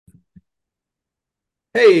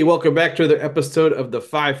Hey, welcome back to another episode of the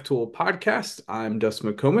Five Tool Podcast. I'm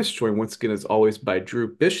Dustin McComas, joined once again as always by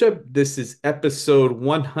Drew Bishop. This is episode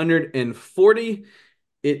 140.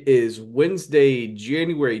 It is Wednesday,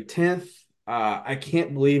 January 10th. I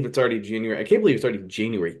can't believe it's already January. I can't believe it's already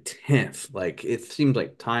January 10th. Like it seems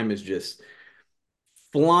like time is just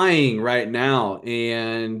flying right now.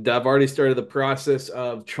 And I've already started the process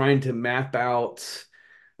of trying to map out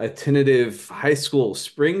a tentative high school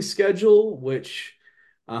spring schedule, which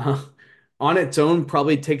uh, on its own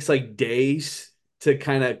probably takes like days to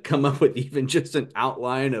kind of come up with even just an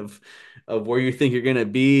outline of where you think you're going to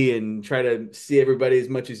be and try to see everybody as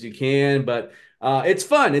much as you can. But it's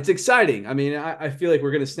fun. It's exciting. I mean, I feel like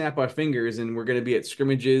we're going to snap our fingers and we're going to be at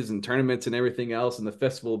scrimmages and tournaments and everything else, and the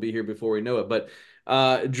festival will be here before we know it. But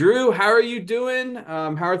Drew, how are you doing?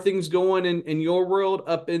 How are things going in your world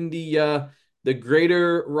up in the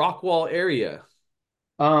greater Rockwall area?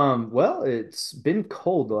 Well, it's been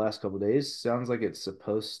cold the last couple of days. Sounds like it's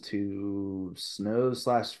supposed to snow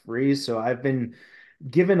slash freeze. So I've been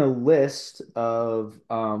given a list of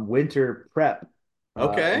winter prep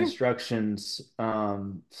Okay. instructions.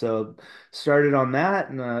 So started on that,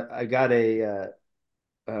 and I got a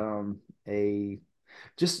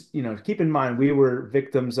just keep in mind we were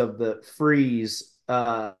victims of the freeze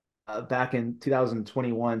back in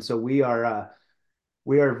 2021. So we are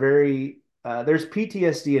very there's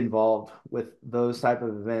PTSD involved with those type of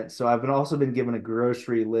events. So I've been also been given a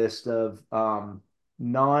grocery list of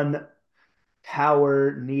non-power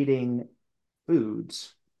needing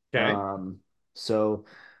foods. Okay. Um, so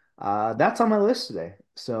that's on my list today.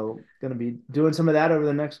 So gonna be doing some of that over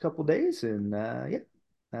the next couple days, and yeah,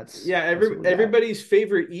 that's Yeah, that's what we got. everybody's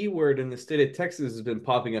favorite E word in the state of Texas has been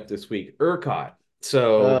popping up this week, ERCOT.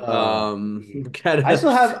 So, Yeah. I gotta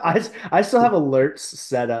still have I still have alerts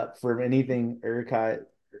set up for anything ERCOT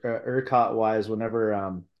wise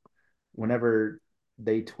whenever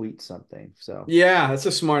they tweet something. So yeah, that's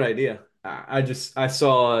a smart idea. I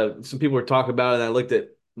saw some people were talking about it, and I looked at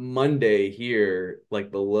Monday here,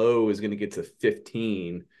 like the low is going to get to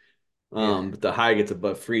 15. yeah, But the high gets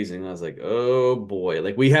above freezing. I was like, oh boy,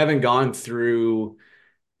 like we haven't gone through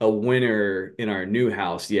a winter in our new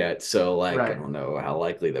house yet. So like I right. don't know how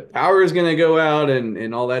likely the power is gonna go out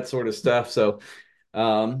and all that sort of stuff. So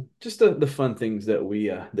just the fun things that we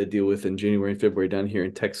that deal with in January and February down here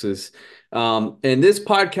in Texas. And this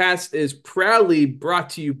podcast is proudly brought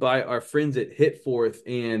to you by our friends at HITFORTH,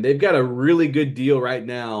 and they've got a really good deal right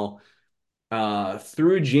now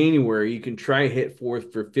through January. You can try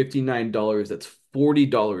HITFORTH for $59. That's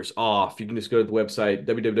 $40 off. You can just go to the website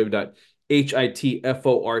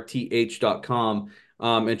www.hitforth.com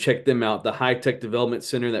and check them out. The high tech development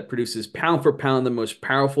center that produces pound for pound the most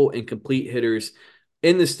powerful and complete hitters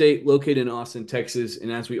in the state, located in Austin, Texas.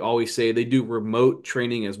 And as we always say, they do remote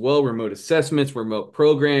training as well, remote assessments, remote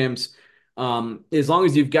programs. As long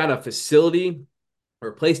as you've got a facility or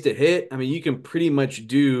a place to hit, I mean, you can pretty much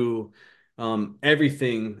do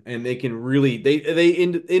everything, and they can really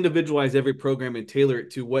individualize every program and tailor it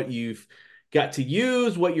to what you've got to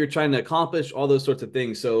use, what you're trying to accomplish, all those sorts of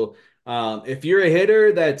things. So if you're a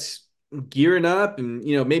hitter that's gearing up, and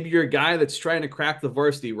maybe you're a guy that's trying to crack the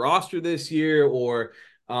varsity roster this year, or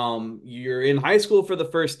you're in high school for the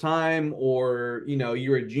first time, or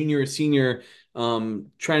you're a junior or senior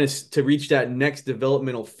trying to reach that next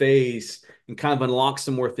developmental phase and kind of unlock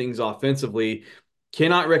some more things offensively.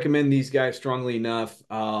 Cannot recommend these guys strongly enough.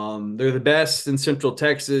 They're the best in Central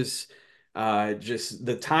Texas. Just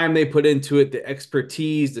the time they put into it, the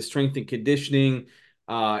expertise, the strength and conditioning,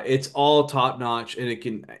 it's all top notch, and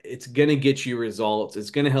it's gonna get you results.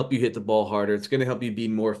 It's gonna help you hit the ball harder. It's gonna help you be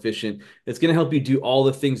more efficient. It's gonna help you do all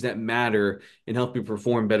the things that matter and help you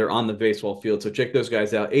perform better on the baseball field. So check those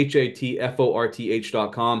guys out,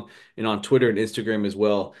 HITFORTH.com, and on Twitter and Instagram as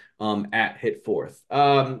well, at HitForth.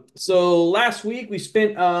 So last week we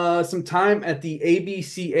spent some time at the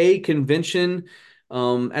ABCA convention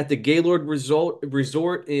at the Gaylord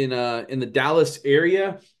Resort in the Dallas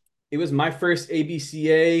area. It was my first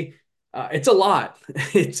ABCA. It's a lot.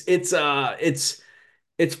 It's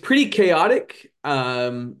pretty chaotic.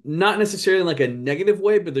 Not necessarily in like a negative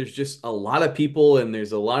way, but there's just a lot of people and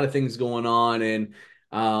there's a lot of things going on. And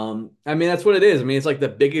I mean, that's what it is. I mean, it's like the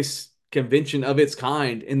biggest convention of its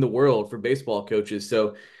kind in the world for baseball coaches.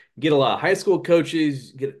 So you get a lot of high school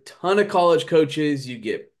coaches, you get a ton of college coaches, you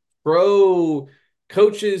get pro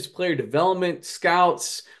coaches, player development,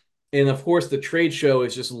 scouts. And of course, the trade show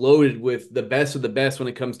is just loaded with the best of the best when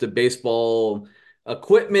it comes to baseball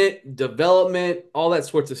equipment, development, all that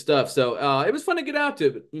sorts of stuff. So it was fun to get out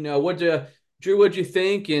to. What Drew? What'd you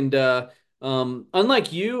think? And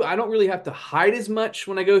Unlike you, I don't really have to hide as much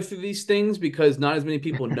when I go through these things because not as many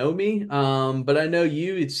people know me. But I know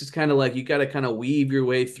you, it's just kind of like you got to kind of weave your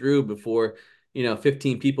way through before,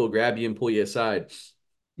 15 people grab you and pull you aside.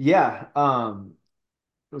 Yeah.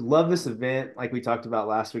 Love this event. Like we talked about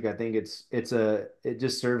last week, I think it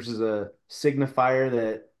just serves as a signifier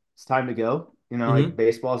that it's time to go. Like Hmm.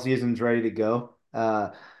 baseball season's ready to go.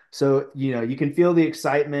 So you can feel the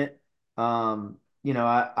excitement. I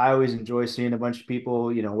always enjoy seeing a bunch of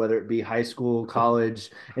people, whether it be high school, college,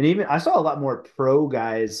 and even I saw a lot more pro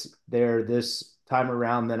guys there this time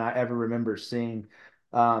around than I ever remember seeing.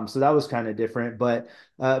 So that was kind of different. But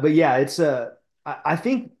yeah, it's a I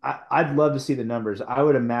think I'd love to see the numbers. I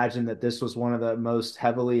would imagine that this was one of the most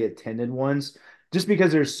heavily attended ones, just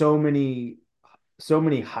because there's so many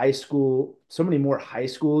more high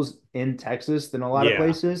schools in Texas than a lot of Yeah.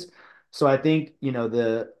 places. So I think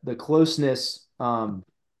the closeness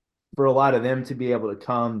for a lot of them to be able to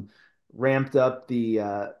come ramped up the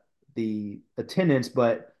attendance,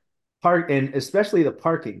 but park and especially the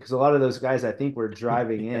parking because a lot of those guys I think were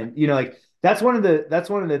driving Yeah. in. Like that's one of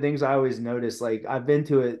the things I always notice. Like I've been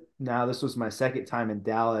to it now. This was my second time in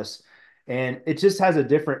Dallas, and it just has a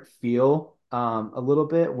different feel, a little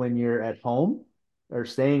bit when you're at home or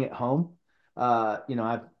staying at home.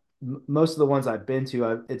 I've most of the ones I've been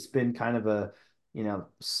to, it's been kind of a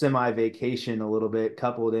semi vacation a little bit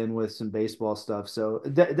coupled in with some baseball stuff. So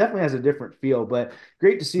it definitely has a different feel, but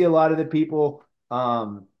great to see a lot of the people.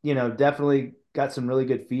 Definitely got some really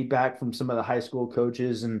good feedback from some of the high school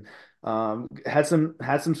coaches and had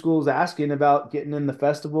some schools asking about getting in the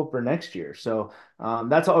festival for next year. So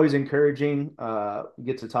that's always encouraging. We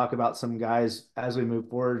get to talk about some guys as we move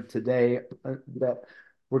forward today that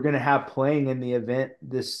we're going to have playing in the event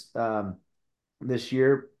this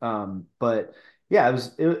year. But yeah,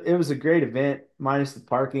 it was a great event minus the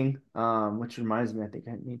parking, which reminds me, I think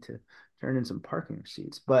I need to turn in some parking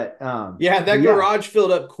receipts. Yeah, But that yeah, garage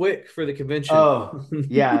filled up quick for the convention. oh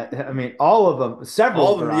yeah, I mean all of them, several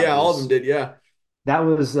All of them, yeah, all of them garages. did, yeah.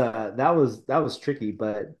 That was tricky,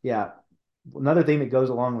 but yeah, another thing that goes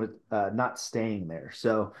along with not staying there.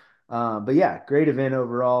 So, but yeah, great event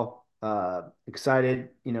overall. Excited,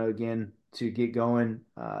 again to get going.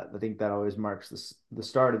 I think that always marks the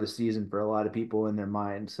start of the season for a lot of people in their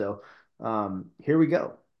mind. So, here we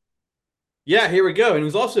go. Yeah, here we go. And it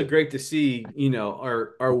was also great to see,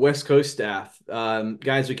 our West Coast staff,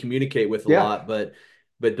 guys we communicate with a Yeah, lot, but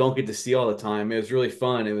don't get to see all the time. It was really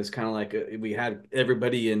fun. It was kind of like we had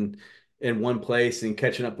everybody in one place and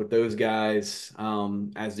catching up with those guys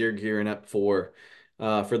as they're gearing up for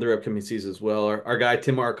their upcoming season as well. Our guy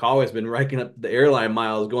Tim Arakawa has been racking up the airline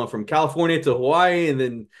miles, going from California to Hawaii, and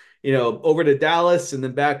then over to Dallas and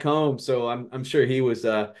then back home. So I'm sure he was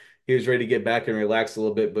ready to get back and relax a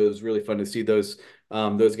little bit, but it was really fun to see those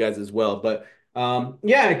guys as well. But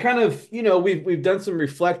yeah, kind of, we've done some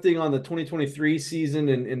reflecting on the 2023 season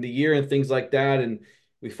and the year and things like that, and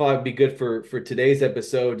we thought it'd be good for today's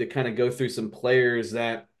episode to kind of go through some players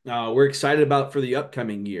that we're excited about for the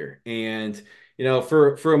upcoming year, and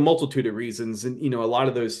for a multitude of reasons, and a lot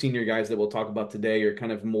of those senior guys that we'll talk about today are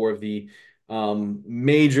kind of more of the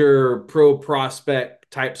major pro prospect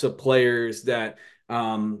types of players that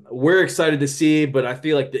we're excited to see, but I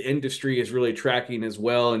feel like the industry is really tracking as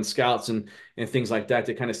well, and scouts and things like that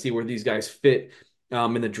to kind of see where these guys fit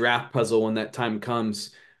in the draft puzzle when that time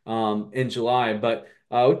comes in July. But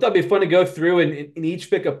we thought it'd be fun to go through and each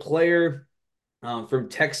pick a player from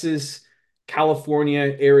Texas,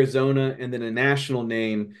 California, Arizona, and then a national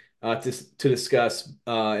name to discuss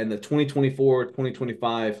in the 2024,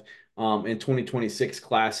 2025, and 2026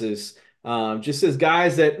 classes. Just as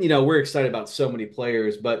guys that we're excited about so many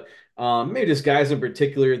players, but maybe just guys in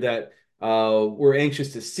particular that we're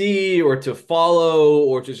anxious to see or to follow,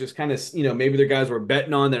 or to just kind of maybe they're guys we're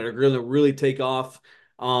betting on that are going to really take off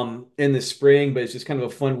in the spring. But it's just kind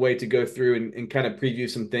of a fun way to go through and kind of preview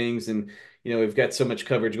some things. And we've got so much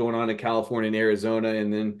coverage going on in California and Arizona,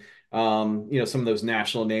 and then some of those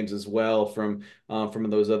national names as well from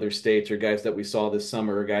those other states, or guys that we saw this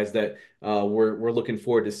summer, or guys that we're looking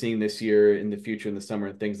forward to seeing this year in the future in the summer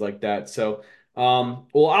and things like that. So, well,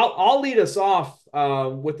 I'll lead us off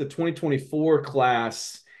with the 2024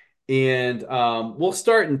 class, and we'll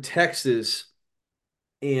start in Texas.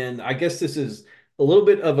 And I guess this is a little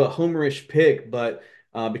bit of a homerish pick, but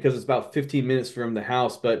because it's about 15 minutes from the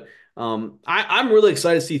house. But I'm really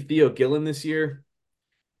excited to see Theo Gillen this year.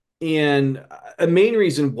 And a main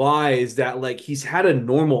reason why is that like he's had a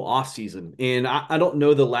normal offseason. And I don't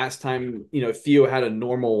know the last time, Theo had a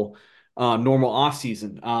normal off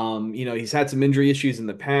season. He's had some injury issues in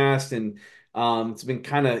the past, and It's been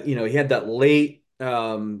kind of, he had that late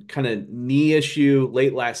kind of knee issue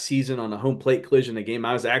late last season on a home plate collision, a game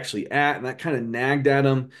I was actually at, and that kind of nagged at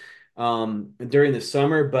him during the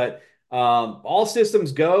summer. But all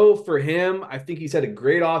systems go for him. I think he's had a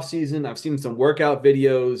great offseason. I've seen some workout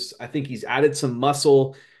videos. I think he's added some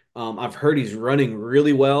muscle. I've heard he's running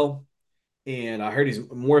really well, and I heard he's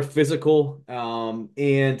more physical.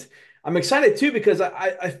 And I'm excited too because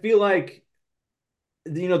I feel like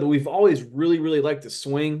that we've always really really liked the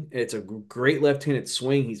swing. It's a great left-handed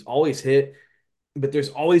swing. He's always hit, but there's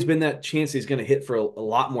always been that chance he's going to hit for a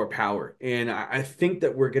lot more power. And I think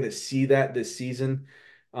that we're going to see that this season.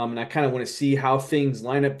 And I kind of want to see how things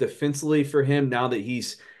line up defensively for him now that he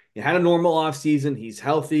had a normal offseason. He's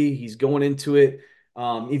healthy. He's going into it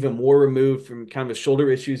even more removed from kind of his shoulder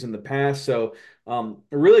issues in the past. So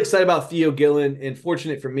really excited about Theo Gillen, and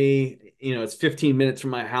fortunate for me, it's 15 minutes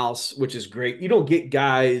from my house, which is great. You don't get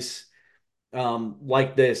guys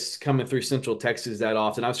like this coming through Central Texas that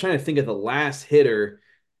often. I was trying to think of the last hitter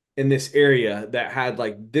in this area that had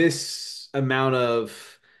like this amount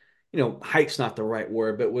of, hype's not the right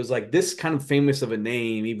word, but was like this kind of famous of a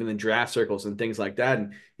name, even in draft circles and things like that.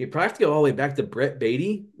 And you probably have to go all the way back to Brett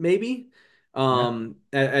Beatty, maybe. Yeah.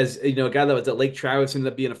 As a guy that was at Lake Travis,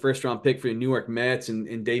 ended up being a first round pick for the New York Mets and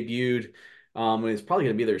debuted. And he's probably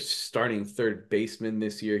going to be their starting third baseman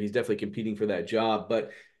this year. He's definitely competing for that job.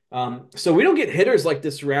 But so we don't get hitters like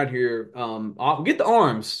this around here. We get the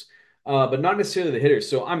arms, but not necessarily the hitters.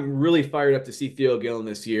 So I'm really fired up to see Theo Gillen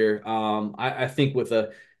this year. I think with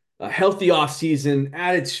a healthy offseason,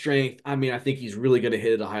 added strength, I mean, I think he's really going to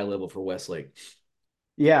hit at a high level for Westlake.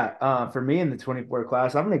 Yeah, for me in the 24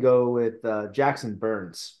 class, I'm going to go with Jackson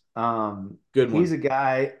Burns. Good He's one. a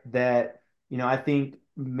guy that, I think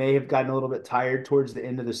may have gotten a little bit tired towards the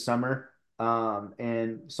end of the summer.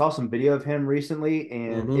 And saw some video of him recently,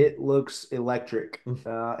 and Mm-hmm. it looks electric.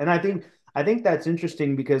 And I think that's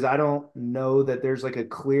interesting because I don't know that there's like a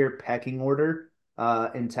clear pecking order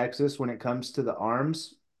in Texas when it comes to the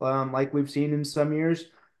arms, like we've seen in some years.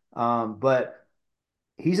 But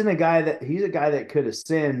he's a guy that could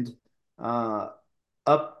ascend uh,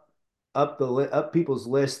 up up people's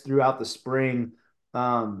list throughout the spring.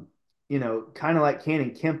 Um, kind of like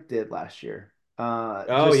Cannon Kemp did last year.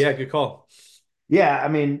 Oh, Just yeah, good call. yeah, I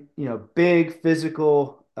mean, big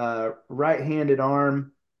physical, right-handed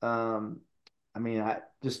arm. I mean, I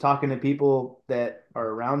just talking to people that are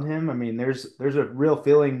around him. I mean, there's a real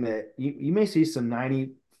feeling that you may see some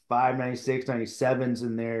 95, 96, 97s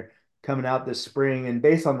in there coming out this spring. And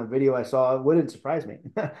based on the video I saw, it wouldn't surprise me.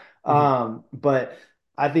 But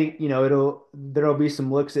I think, there'll be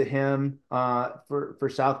some looks at him for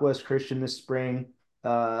Southwest Christian this spring.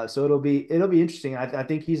 So it'll be interesting. I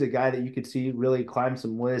think he's a guy that you could see really climb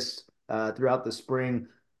some lists throughout the spring,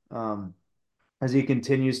 um, as he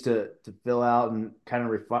continues to fill out and kind of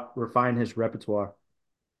refine his repertoire.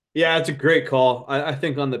 Yeah, it's a great call. I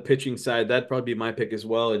think on the pitching side, that'd probably be my pick as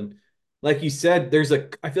well. And like you said,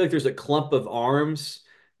 I feel like there's a clump of arms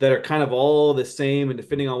that are kind of all the same. And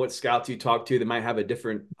depending on what scouts you talk to, they might have a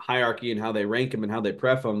different hierarchy in how they rank them and how they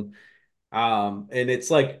prep them. And it's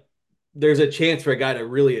like there's a chance for a guy to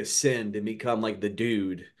really ascend and become like the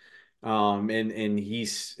dude. And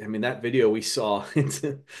I mean, that video we saw, he's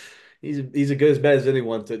a good as bad as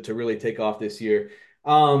anyone to really take off this year.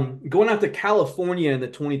 Going out to California in the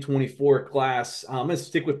 2024 class, I'm going to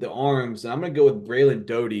stick with the arms. I'm going to go with Braylon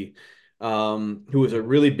Doty, who was a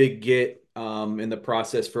really big get in the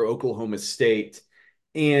process for Oklahoma State.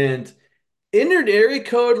 And entered area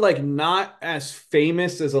code like not as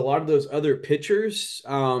famous as a lot of those other pitchers.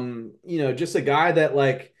 Just a guy that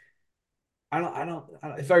like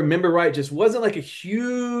if I remember right, just wasn't like a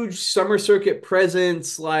huge summer circuit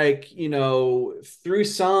presence, like, through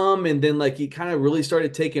some, and then like he kind of really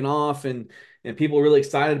started taking off and people were really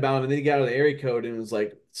excited about him. And then he got out of the area code and it was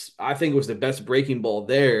like, I think it was the best breaking ball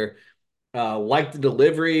there. Liked the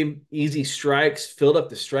delivery, easy strikes, filled up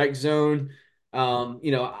the strike zone.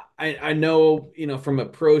 I know, from a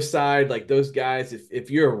pro side, like those guys,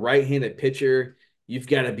 if you're a right-handed pitcher, you've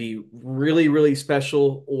got to be really, really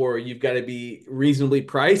special, or you've got to be reasonably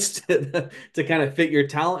priced to kind of fit your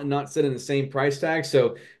talent and not sit in the same price tag.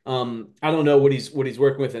 So I don't know what he's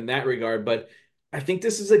working with in that regard, but I think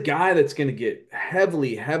this is a guy that's going to get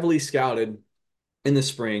heavily, heavily scouted in the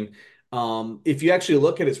spring. If you actually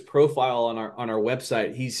look at his profile on our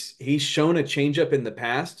website, he's shown a changeup in the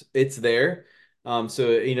past. It's there.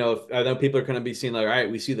 So I know people are going to be seeing like, all right,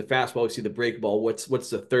 we see the fastball, we see the break ball. What's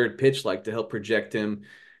the third pitch like to help project him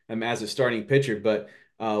as a starting pitcher? But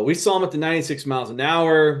we saw him at the 96 miles an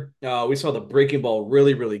hour. We saw the breaking ball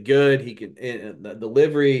really, really good. He can the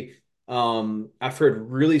delivery. I've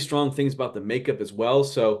heard really strong things about the makeup as well.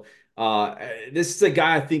 So this is a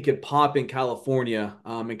guy I think could pop in California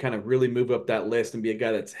and kind of really move up that list and be a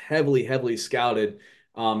guy that's heavily, heavily scouted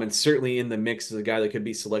and certainly in the mix as a guy that could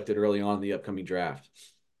be selected early on in the upcoming draft.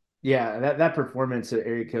 Yeah, that performance at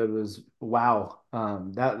area code was wow.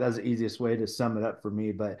 That's the easiest way to sum it up for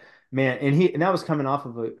me. But man, and that was coming off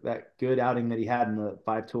of that good outing that he had in the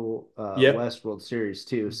five tool Yep. West World Series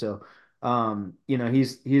too. So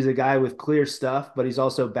he's a guy with clear stuff, but he's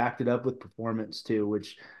also backed it up with performance too,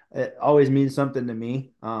 which always means something to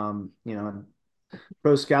me.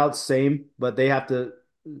 Pro scouts, same, but they have to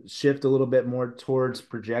shift a little bit more towards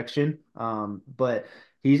projection. But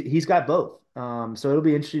he's got both. So it'll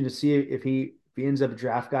be interesting to see if he ends up a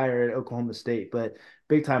draft guy or at Oklahoma State. But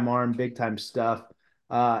big time arm, big time stuff.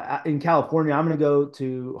 In California, I'm going to go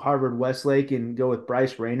to Harvard Westlake and go with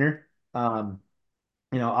Bryce Rayner.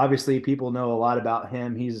 Obviously people know a lot about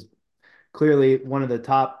him. He's clearly one of the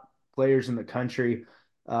top players in the country.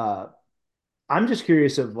 Uh, I'm just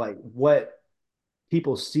curious of like what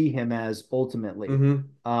people see him as ultimately,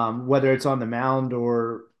 Hmm. whether it's on the mound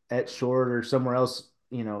or at short or somewhere else,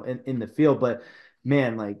 in the field. But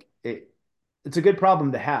man, like it's a good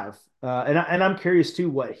problem to have. And I'm curious too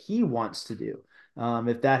what he wants to do,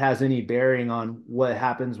 if that has any bearing on what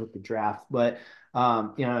happens with the draft. But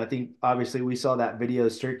I think obviously we saw that video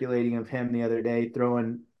circulating of him the other day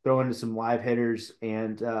throwing to some live hitters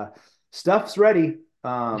and stuff's ready.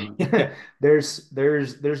 There's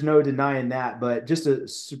no denying that, but just a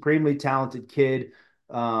supremely talented kid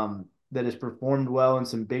that has performed well in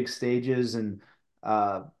some big stages and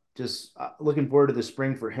just looking forward to the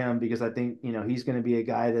spring for him because I think he's going to be a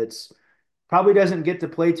guy that's probably doesn't get to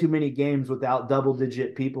play too many games without double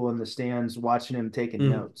digit people in the stands watching him taking Mm.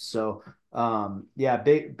 notes. So yeah,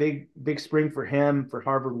 big spring for him for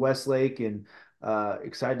Harvard Westlake and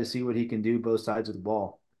excited to see what he can do both sides of the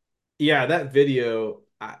ball. Yeah, that video,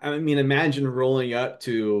 I mean, imagine rolling up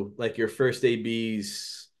to like your first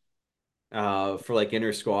ABs for like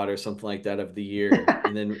inner squad or something like that of the year.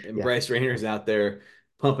 And Yeah. Bryce Rayner's out there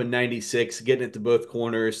pumping 96, getting it to both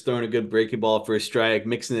corners, throwing a good breaking ball for a strike,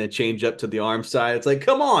 mixing a change up to the arm side. It's like,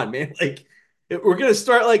 come on, man. Like we're gonna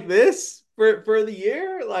start like this for the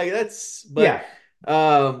year? Like that's but Yeah.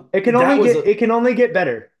 that was a It can only get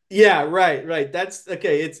better. yeah, right, right. That's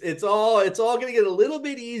okay. It's all gonna get a little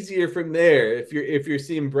bit easier from there if you're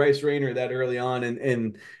seeing Bryce Rayner that early on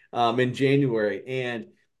in January. And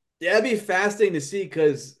yeah, it'd be fascinating to see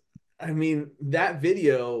because I mean that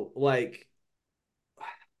video, like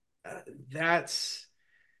uh, that's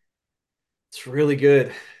it's really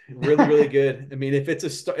good. Really, really good. I mean,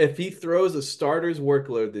 if he throws a starter's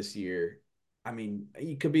workload this year, I mean,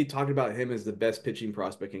 you could be talking about him as the best pitching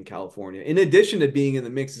prospect in California, in addition to being in the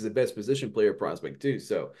mix as the best position player prospect, too.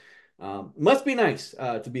 So, must be nice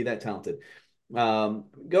to be that talented. Go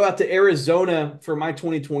out to Arizona for my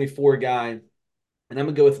 2024 guy, and I'm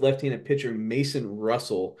going to go with left-handed pitcher Mason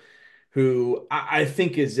Russell, who I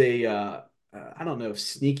think is I don't know if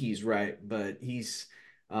sneaky's right, but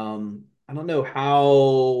I don't know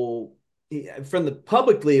how from the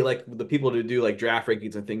publicly like the people who do like draft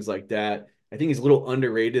rankings and things like that. I think he's a little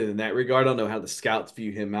underrated in that regard. I don't know how the scouts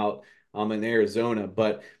view him out in Arizona,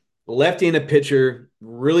 but left-handed pitcher,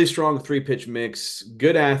 really strong three-pitch mix,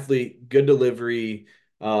 good athlete, good delivery,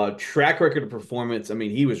 track record of performance. I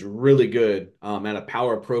mean, he was really good at a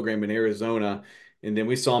power program in Arizona. And then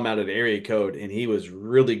we saw him out at area code, and he was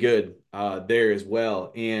really good there as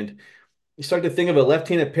well. And you start to think of a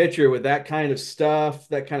left-handed pitcher with that kind of stuff,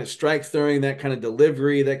 that kind of strike throwing, that kind of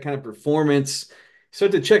delivery, that kind of performance. You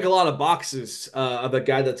start to check a lot of boxes of a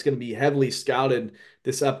guy that's going to be heavily scouted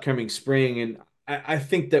this upcoming spring. And I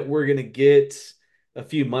think that we're going to get a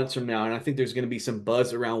few months from now, and I think there's going to be some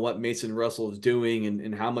buzz around what Mason Russell is doing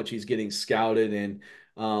and how much he's getting scouted and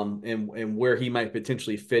where he might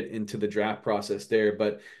potentially fit into the draft process there.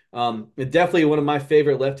 But definitely one of my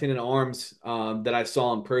favorite left-handed arms that I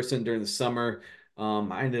saw in person during the summer.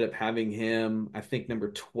 I ended up having him, I think,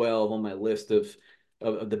 number 12 on my list of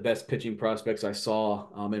the best pitching prospects I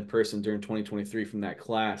saw in person during 2023 from that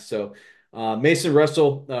class. So Mason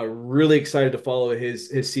Russell, really excited to follow his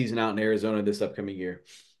season out in Arizona this upcoming year.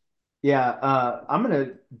 Yeah, I'm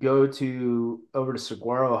gonna go to over to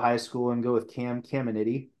Saguaro High School and go with Cam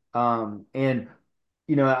Caminiti. And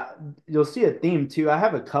you'll see a theme too. I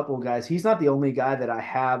have a couple guys. He's not the only guy that I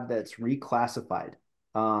have that's reclassified.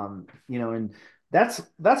 And that's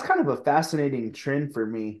kind of a fascinating trend for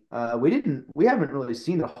me. We haven't really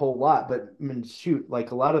seen a whole lot, but I mean, shoot, like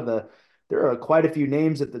there are quite a few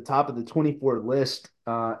names at the top of the 24 list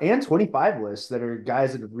and 25 list that are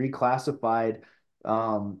guys that have reclassified.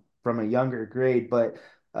 from a younger grade. But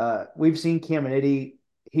we've seen Caminiti.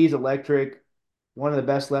 He's electric, one of the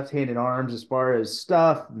best left-handed arms as far as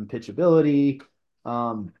stuff and pitchability.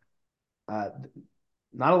 Um, uh,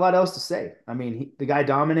 Not a lot else to say. I mean, the guy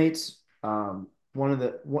dominates. A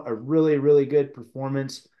really really good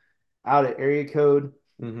performance out at area code.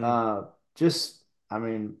 Mm-hmm. Uh, just I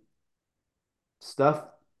mean, stuff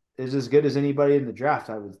is as good as anybody in the draft,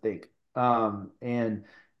 I would think. And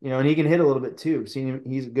and he can hit a little bit too. Seen him,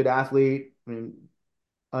 he's a good athlete. I mean,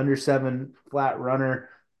 under seven flat runner,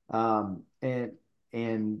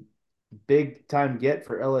 and big time get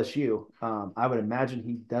for LSU. I would imagine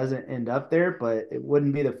he doesn't end up there, but it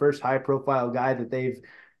wouldn't be the first high profile guy that they've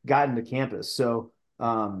gotten to campus. So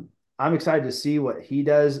I'm excited to see what he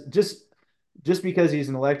does. Just because he's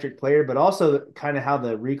an electric player, but also kind of how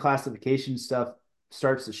the reclassification stuff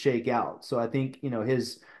starts to shake out. So I think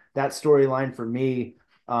his that storyline for me,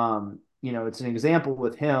 it's an example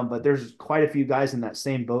with him, but there's quite a few guys in that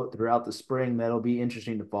same boat throughout the spring that'll be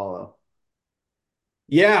interesting to follow.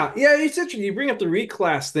 Yeah, yeah, it's interesting. You bring up the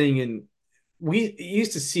reclass thing, and we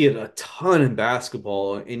used to see it a ton in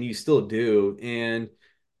basketball, and you still do. And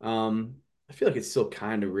I feel like it's still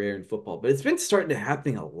kind of rare in football, but it's been starting to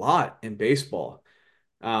happening a lot in baseball.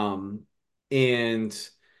 Um, and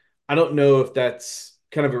I don't know if that's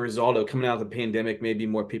kind of a result of coming out of the pandemic. Maybe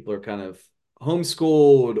more people are kind of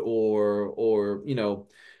homeschooled, or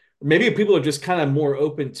maybe people are just kind of more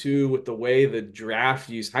open to with the way the draft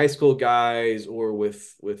use high school guys, or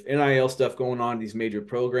with NIL stuff going on in these major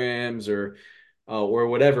programs, or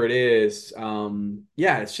whatever it is.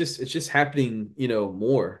 Yeah, it's just happening,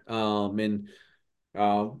 more. And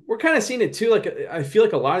we're kind of seeing it too. Like I feel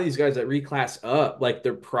like a lot of these guys that reclass up, like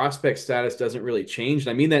their prospect status doesn't really change.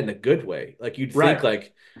 And I mean that in a good way. Like you'd think Right.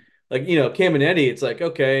 like Caminetti, it's like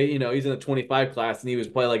okay, he's in the 25 class and he was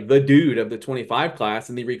probably like the dude of the 25 class,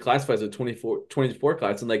 and he reclassifies the 24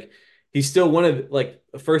 class, and like he's still one of like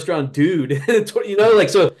a first round dude. Like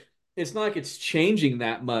so it's not like it's changing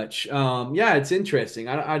that much. Yeah, it's interesting.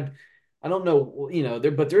 I don't know,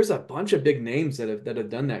 but there's a bunch of big names that have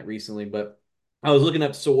done that recently. But I was looking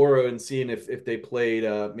up Saguaro and seeing if they played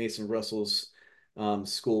Mason Russell's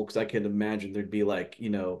school, because I can imagine there'd be like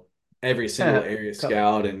every single area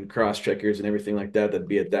scout and cross checkers and everything like that that'd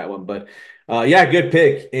be at that one. But yeah, good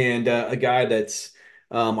pick, and a guy that's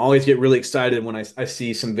always get really excited when I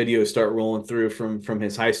see some videos start rolling through from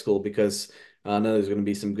his high school, because I know there's going to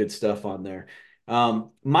be some good stuff on there.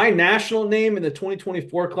 My national name in the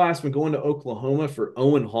 2024 class, when going to Oklahoma, for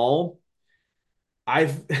Owen Hall.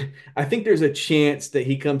 I've I think there's a chance that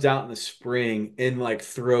he comes out in the spring and like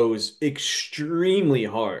throws extremely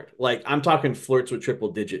hard. Like I'm talking flirts with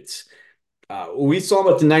triple digits. We saw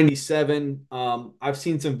him up to 97. I've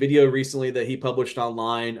seen some video recently that he published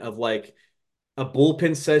online of like a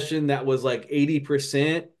bullpen session that was like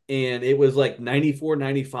 80%, and it was like 94,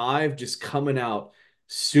 95, just coming out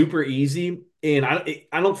super easy. And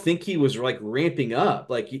I don't think he was like ramping up.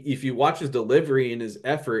 Like if you watch his delivery and his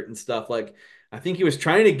effort and stuff, like I think he was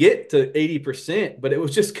trying to get to 80%, but it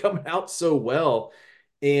was just coming out so well.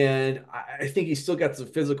 And I think he's still got some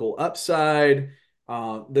physical upside.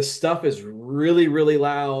 The stuff is really, really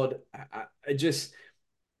loud.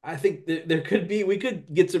 I think there could be, we could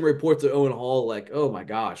get some reports of Owen Hall, like, oh my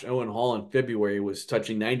gosh, Owen Hall in February was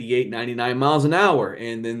touching 98, 99 miles an hour.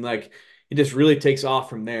 And then like he just really takes off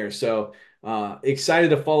from there. So excited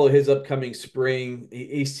to follow his upcoming spring.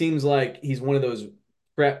 He seems like he's one of those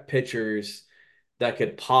prep pitchers that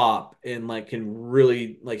could pop and like can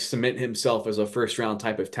really like cement himself as a first round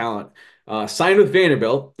type of talent. Signed with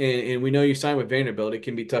Vanderbilt, and we know you signed with Vanderbilt. It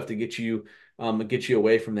can be tough to get you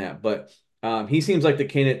away from that. But he seems like the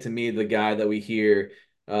candidate to me, the guy that we hear.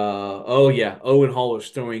 Oh yeah, Owen Hall was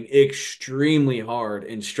throwing extremely hard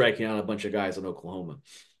and striking out a bunch of guys in Oklahoma.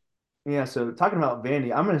 Yeah, so talking about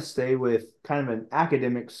Vandy, I'm going to stay with kind of an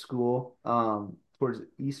academic school towards the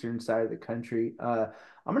eastern side of the country.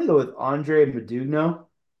 I'm going to go with Andre Madugno,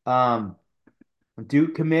 um,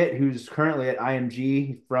 Duke commit, who's currently at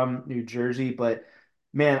IMG from New Jersey. But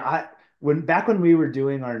man, when we were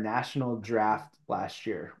doing our national draft last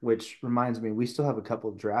year, which reminds me, we still have a couple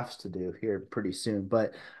of drafts to do here pretty soon.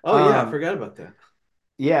 But Oh yeah, I um, forgot about that.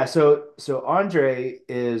 yeah, so Andre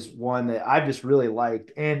is one that I've just really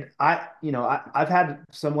liked, and I've had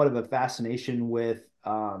somewhat of a fascination with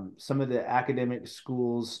some of the academic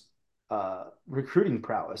schools' recruiting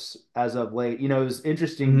prowess as of late. It was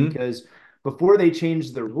interesting Hmm. because before they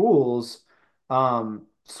changed the rules,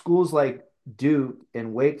 schools like Duke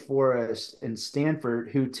and Wake Forest and Stanford,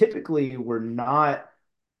 who typically were not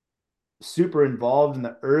super involved in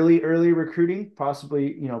the early recruiting,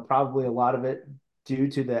 possibly probably a lot of it due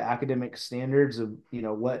to the academic standards of,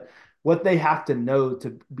 what they have to know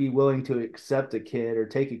to be willing to accept a kid or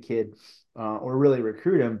take a kid, or really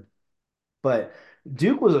recruit him. But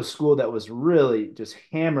Duke was a school that was really just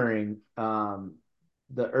hammering,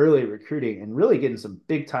 the early recruiting and really getting some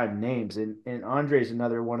big time names. And Andre's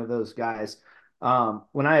another one of those guys.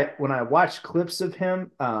 When I watch clips of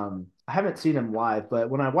him, I haven't seen him live, but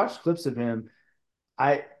when I watch clips of him,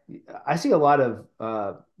 I I see a lot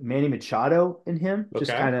of Manny Machado in him,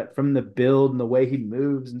 just Okay. kind of from the build and the way he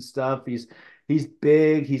moves and stuff. He's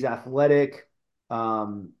big, he's athletic,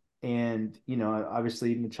 and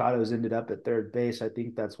obviously Machado's ended up at third base. I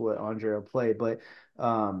think that's what Andre will play, but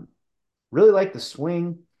um, really like the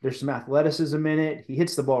swing. There's some athleticism in it. He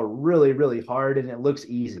hits the ball really, really hard, and it looks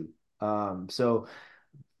easy. So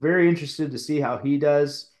very interested to see how he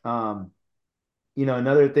does.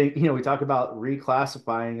 Another thing, we talk about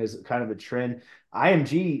reclassifying as kind of a trend.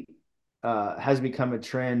 IMG has become a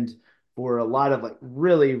trend for a lot of like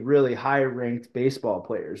really, really high ranked baseball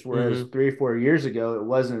players. Whereas Mm-hmm. 3 or 4 years ago, it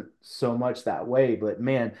wasn't so much that way. But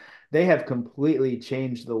man, they have completely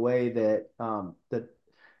changed the way that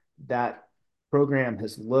program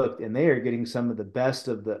has looked, and they are getting some of the best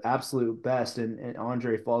of the absolute best. And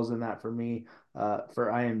Andre falls in that for me,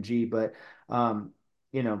 for IMG. But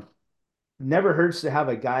you know, never hurts to have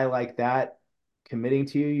a guy like that committing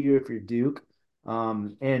to you if you're Duke.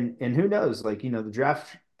 And who knows, like, the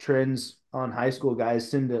draft trends on high school guys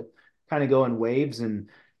tend to kind of go in waves, and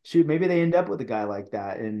shoot, maybe they end up with a guy like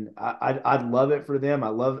that. And I'd love it for them. I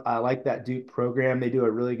like that Duke program. They do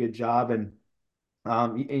a really good job. And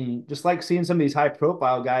you just like seeing some of these high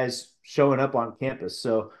profile guys showing up on campus.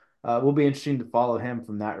 So will be interesting to follow him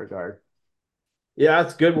from that regard. Yeah,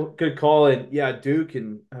 that's good call. And yeah, Duke,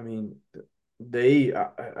 and I mean,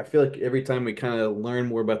 I feel like every time we kind of learn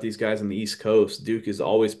more about these guys on the East Coast, Duke is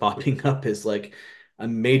always popping up as like a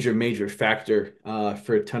major factor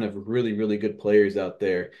for a ton of really good players out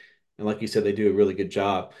there. And like you said, they do a really good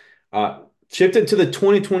job. Uh, Shifting to the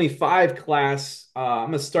 2025 class, I'm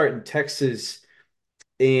gonna start in Texas,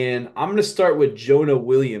 and I'm gonna start with Jonah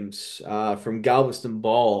Williams from Galveston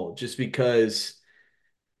Ball, just because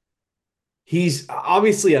he's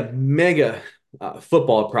obviously a mega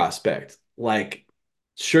football prospect, like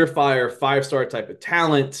surefire 5-star type of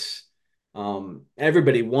talent.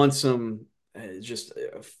 Everybody wants him. Just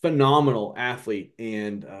a phenomenal athlete,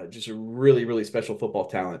 and just a really special football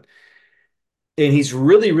talent. And he's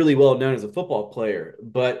really well known as a football player.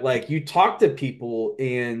 But like you talk to people,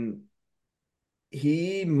 and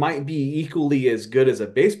he might be equally as good as a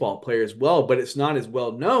baseball player as well, but it's not as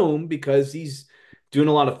well known because he's doing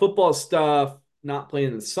a lot of football stuff, not playing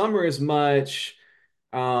in the summer as much.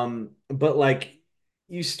 But like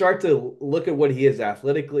you start to look at what he is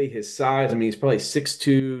athletically, his size. I mean, he's probably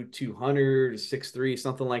 6'2", 200, 6'3",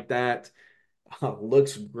 something like that.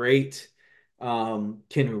 Looks great. Can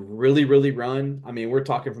really run. I mean, we're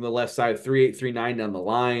talking from the left side, 3'8", 3'9" down the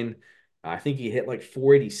line. I think he hit like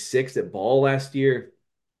 486 at ball last year,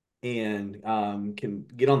 and can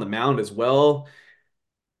get on the mound as well.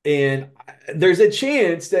 And there's a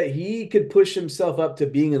chance that he could push himself up to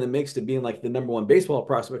being in the mix to being like the number one baseball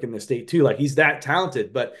prospect in the state too. Like he's that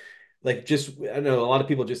talented, but like just I know a lot of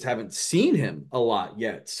people just haven't seen him a lot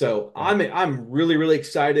yet. So Yeah. I'm really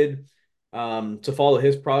excited to follow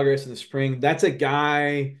his progress in the spring. That's a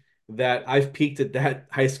guy that I've peeked at that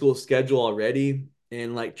high school schedule already,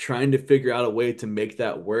 and like trying to figure out a way to make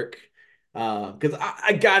that work. Because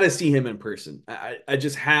I gotta see him in person. I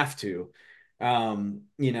just have to. And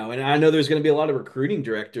I know there's going to be a lot of recruiting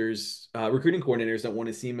directors, recruiting coordinators that want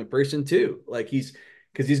to see him in person too. Like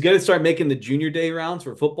because he's going to start making the junior day rounds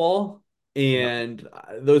for football, Yep. and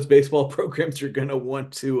those baseball programs are going to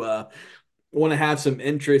want to have some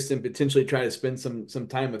interest and potentially try to spend some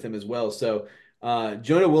time with him as well. So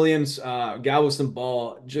Jonah Williams, Galveston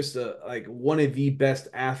Ball, just like one of the best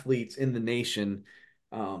athletes in the nation.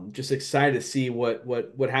 Just excited to see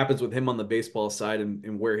what happens with him on the baseball side,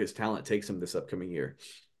 and where his talent takes him this upcoming year.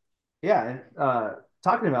 Yeah, and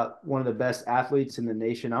talking about one of the best athletes in the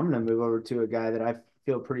nation, I'm going to move over to a guy that I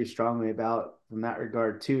feel pretty strongly about from that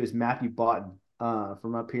regard too. Is Matthew Boughton,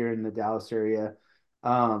 from up here in the Dallas area,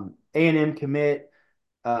 A&M commit.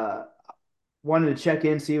 Uh, Wanted to check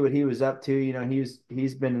in, see what he was up to.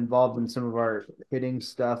 He's been involved in some of our hitting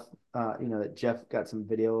stuff. That Jeff got some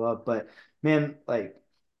video of, but man, like,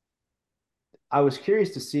 I was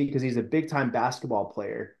curious to see because he's a big time basketball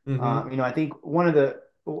player. Mm-hmm. I think one of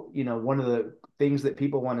the things that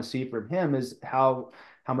people want to see from him is how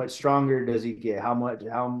much stronger does he get? How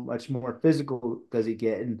much more physical does he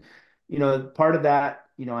get? And part of that,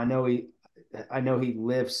 I know he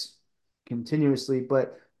lifts continuously.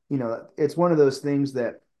 But it's one of those things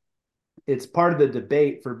that it's part of the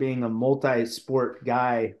debate for being a multi-sport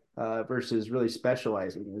guy versus really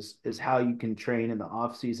specializing is how you can train in the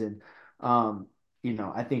off season. Um,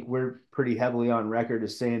 I think we're pretty heavily on record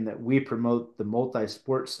as saying that we promote the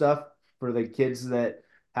multi-sport stuff for the kids that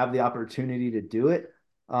have the opportunity to do it.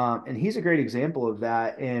 And he's a great example of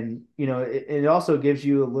that. And, it also gives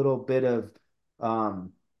you a little bit of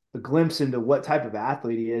a glimpse into what type of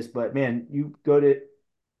athlete he is. But man, you go to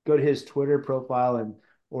his Twitter profile and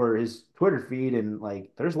or his Twitter feed, and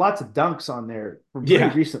like there's lots of dunks on there from pretty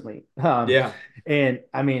Yeah. recently. Yeah. And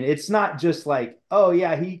I mean, it's not just like, oh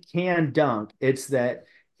yeah, he can dunk. It's that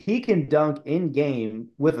he can dunk in game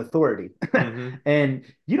with authority. Hmm. And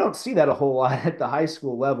you don't see that a whole lot at the high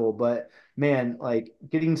school level, but man, like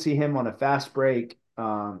getting to see him on a fast break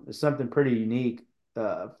is something pretty unique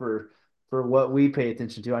for what we pay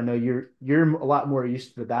attention to. I know you're a lot more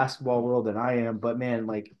used to the basketball world than I am, but man,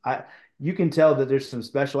 like I you can tell that there's some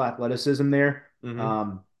special athleticism there. Hmm.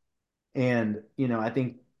 Um, and I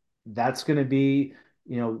think that's going to be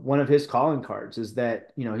one of his calling cards is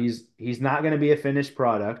that he's not going to be a finished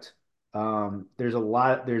product.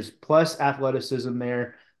 There's plus athleticism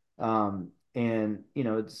there. And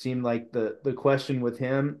it seemed like the question with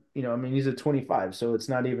him, I mean he's a 25, so it's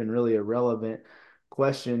not even really a relevant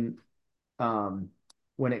question um,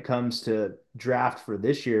 when it comes to draft for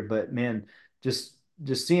this year. But man, just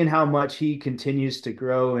just seeing how much he continues to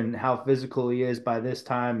grow and how physical he is by this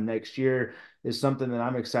time next year is something that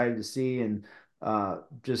I'm excited to see. And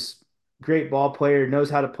just great ball player, knows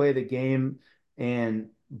how to play the game, and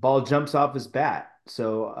ball jumps off his bat.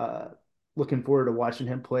 So looking forward to watching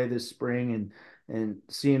him play this spring and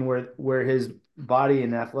seeing where his body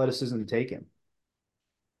and athleticism take him.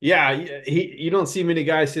 Yeah, you don't see many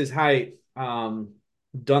guys his height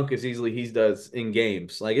dunk as easily he does in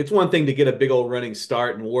games. Like it's one thing to get a big old running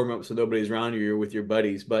start and warm up so nobody's around you, you're with your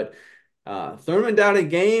buddies, but throwing him down in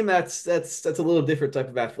game, that's a little different type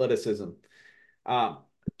of athleticism. Uh,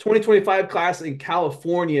 2025 class in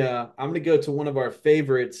California, I'm going to go to one of our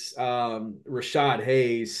favorites, Rashad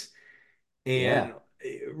Hayes, Yeah.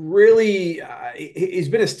 and really, he's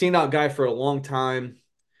been a standout guy for a long time.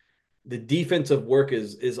 The defensive work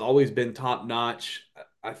is always been top notch.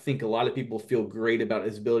 I think a lot of people feel great about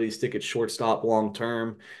his ability to stick at shortstop long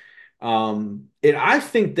term. And I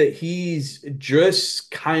think that he's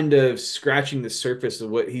just kind of scratching the surface of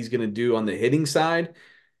what he's going to do on the hitting side.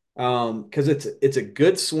 Because it's a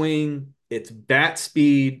good swing, it's bat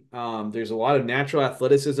speed. There's a lot of natural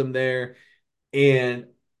athleticism there, and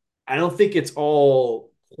I don't think it's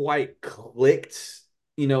all quite clicked,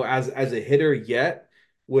 as a hitter yet,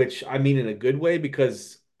 which I mean in a good way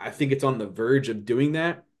because I think it's on the verge of doing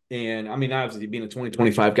that. And I mean, obviously being a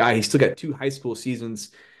 2025 guy, he's still got two high school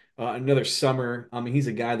seasons, another summer. I mean, he's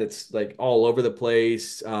a guy that's like all over the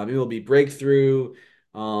place. It will be breakthrough.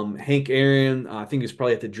 Hank Aaron, I think he's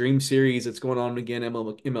probably at the Dream Series that's going on again.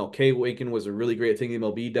 MLK Waken was a really great thing the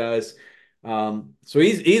MLB does. So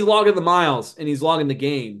he's logging the miles and he's logging the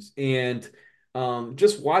games. And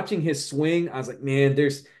just watching his swing, I was like, man,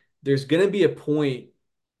 there's gonna be a point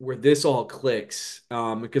where this all clicks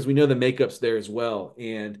because we know the makeup's there as well.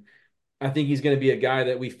 And I think he's going to be a guy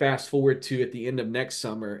that we fast forward to at the end of next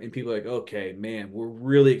summer, and people are like, okay, man, we're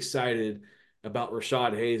really excited about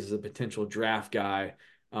Rashad Hayes as a potential draft guy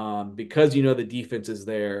because the defense is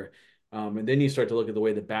there. And then you start to look at the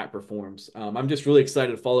way the bat performs. I'm just really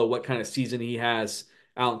excited to follow what kind of season he has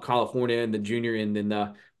out in California and the junior, and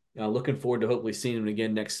then looking forward to hopefully seeing him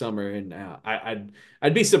again next summer. And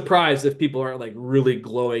I'd be surprised if people aren't like really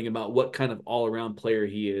glowing about what kind of all around player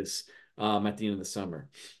he is at the end of the summer.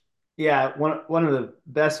 Yeah, one of the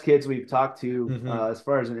best kids we've talked to Hmm. as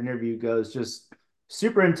far as an interview goes. Just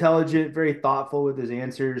super intelligent, very thoughtful with his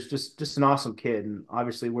answers. Just an awesome kid, and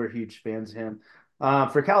obviously we're huge fans of him.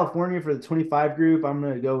 For California, for the 25 group, I'm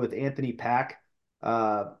going to go with Anthony Pack,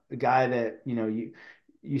 a guy that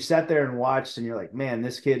you sat there and watched, and you're like, man,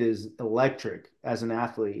 this kid is electric as an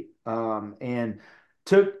athlete. And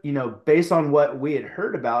took based on what we had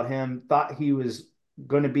heard about him, thought he was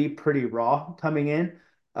going to be pretty raw coming in.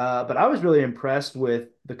 But I was really impressed with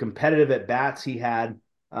the competitive at bats he had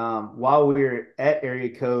while we were at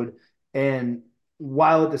area code, and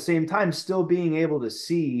while at the same time still being able to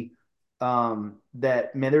see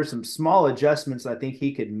that man, there's some small adjustments I think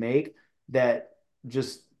he could make that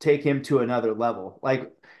just take him to another level.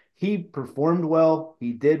 Like he performed well,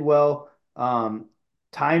 he did well.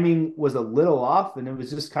 Timing was a little off, and it was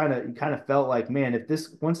just you kind of felt like, man, if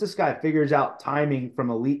this once this guy figures out timing from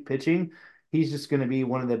elite pitching, he's just going to be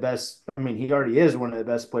one of the best. I mean, he already is one of the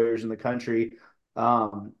best players in the country.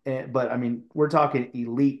 But I mean, we're talking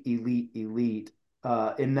elite, elite, elite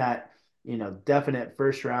in that, definite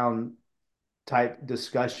first round type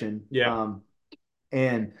discussion. Yeah.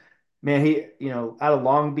 And man, he, out of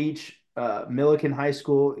Long Beach, Millikan High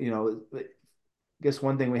School, I guess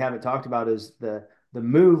one thing we haven't talked about is the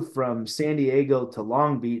move from San Diego to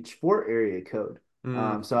Long Beach for area code. So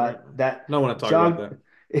Right. that Don't want to talk about jogged,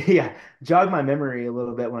 that. yeah, jogged my memory a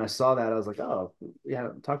little bit when I saw that. I was like, oh, we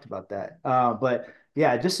haven't talked about that. But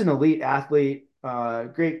yeah, just an elite athlete,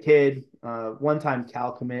 great kid, one-time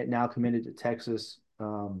Cal commit, now committed to Texas.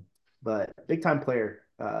 But big time player.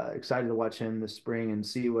 Excited to watch him this spring and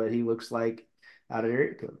see what he looks like out of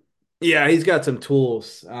area code. Yeah, he's got some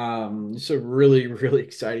tools. Just a really, really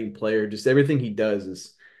exciting player. Just everything he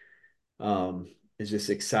does um, is just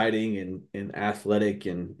exciting and athletic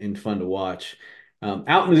and fun to watch.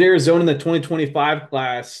 Out in Arizona in the 2025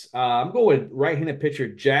 class, I'm going with right-handed pitcher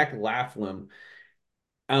Jack Laflin.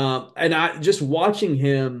 And I just watching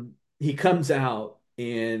him, he comes out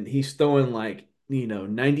and he's throwing like,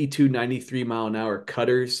 92, 93 mile an hour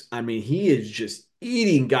cutters. I mean, he is just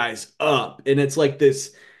eating guys up. And it's like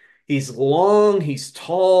this, he's long, he's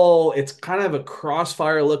tall. It's kind of a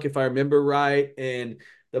crossfire look, if I remember right. And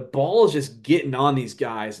the ball is just getting on these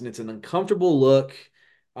guys, and it's an uncomfortable look.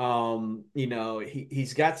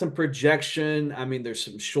 He's got some projection. I mean, there's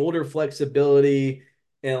some shoulder flexibility.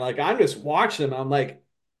 And like I'm just watching him, I'm like,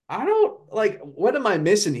 I don't like what am I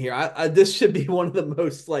missing here? This should be one of the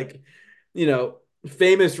most like, you know,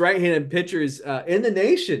 famous right-handed pitchers in the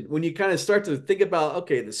nation. When you kind of start to think about,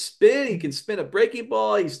 okay, the spin, he can spin a breaking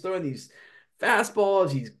ball, he's throwing these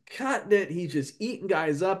fastballs, he's cutting it, he's just eating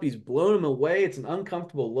guys up, he's blowing them away. It's an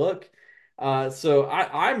uncomfortable look. So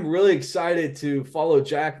I'm really excited to follow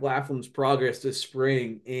Jack Laflin's progress this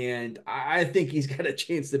spring, and I think he's got a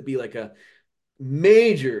chance to be like a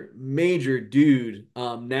major dude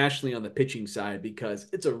nationally on the pitching side because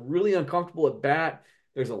it's a really uncomfortable at bat.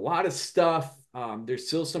 There's a lot of stuff. There's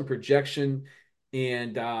still some projection,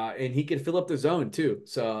 and he can fill up the zone too.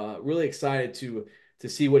 So really excited to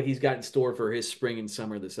see what he's got in store for his spring and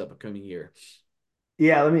summer this upcoming year.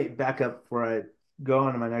 Yeah, let me back up before I go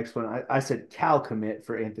on to my next one. I said Cal commit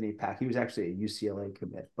for Anthony Pack. He was actually a UCLA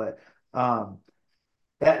commit, but um,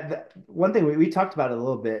 that one thing we talked about it a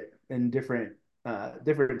little bit in different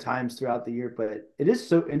times throughout the year, but it is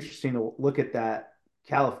so interesting to look at that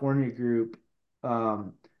California group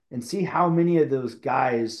um, and see how many of those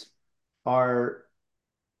guys are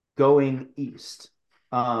going east.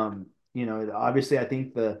 Obviously, I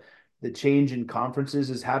think the change in conferences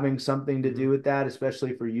is having something to do Mhm. with that,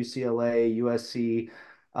 especially for UCLA, USC.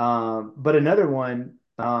 But another one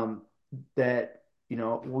that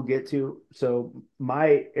we'll get to. So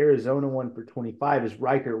my Arizona one for 25 is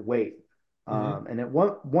Riker Waite, Mhm. and at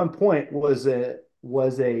one point was a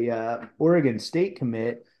Oregon State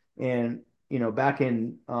commit, and back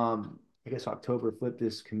in I guess October flipped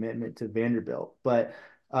his commitment to Vanderbilt, but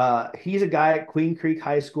he's a guy at Queen Creek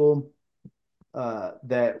High School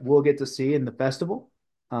that we'll get to see in the festival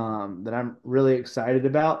that I'm really excited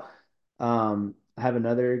about. I have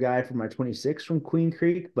another guy for my 26 from Queen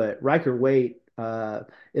Creek, but Riker Waite,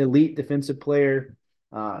 elite defensive player,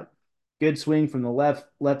 uh, good swing from the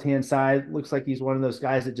left hand side. Looks like he's one of those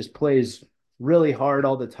guys that just plays really hard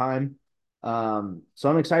all the time. So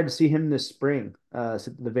I'm excited to see him this spring.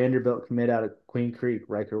 The Vanderbilt commit out of Queen Creek,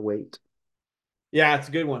 Riker Waite. Yeah, it's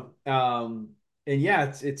a good one. And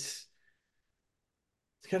yeah, it's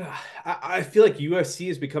kind of I feel like USC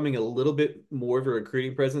is becoming a little bit more of a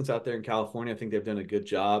recruiting presence out there in California. I think they've done a good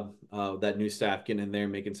job that new staff getting in there,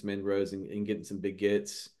 making some inroads and getting some big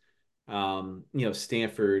gets.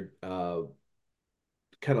 Stanford,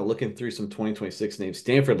 kind of looking through some 2026 names.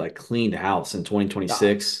 Stanford like cleaned house in Ah,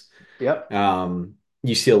 2026. yep.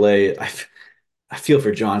 UCLA, I feel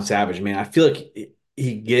for John Savage, man. I feel like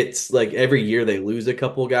he gets like every year they lose a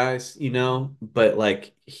couple guys, but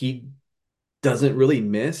like he doesn't really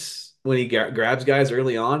miss when he grabs guys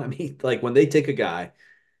early on. I mean, like when they take a guy,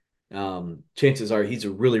 chances are he's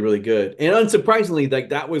really, really good. And unsurprisingly, like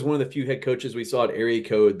that was one of the few head coaches we saw at Area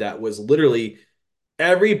Code that was literally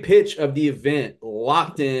every pitch of the event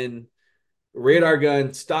locked in, radar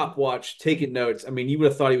gun, stopwatch, taking notes. I mean, you would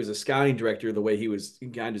have thought he was a scouting director the way he was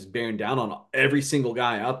kind of just bearing down on every single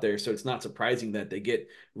guy out there. So it's not surprising that they get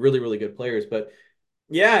really, really good players. But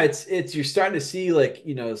yeah, it's you're starting to see like,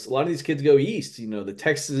 a lot of these kids go east, the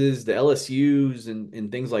Texases, the LSUs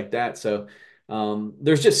and things like that. So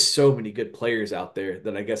there's just so many good players out there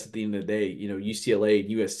that I guess at the end of the day, UCLA and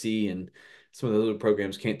USC and some of the other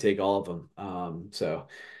programs can't take all of them.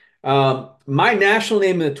 My national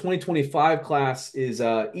name in the 2025 class is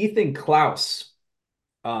Ethan Klaus.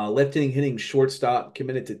 left-handed hitting shortstop,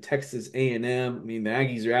 committed to Texas A&M. I mean, the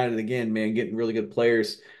Aggies are at it again, man, getting really good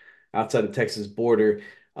players outside the Texas border.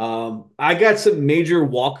 I got some major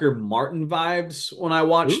Walker Martin vibes when I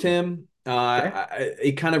watched Ooh, him. okay.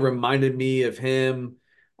 It kind of reminded me of him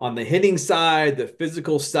on the hitting side, the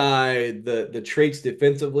physical side, the traits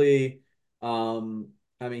defensively. Um,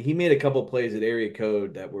 I mean, he made a couple plays at area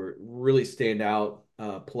code that were really standout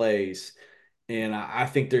plays. And I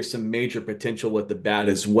think there's some major potential with the bat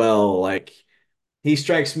as well. Like he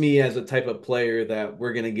strikes me as a type of player that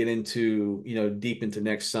we're going to get into, deep into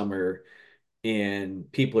next summer. And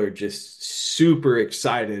people are just super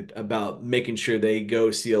excited about making sure they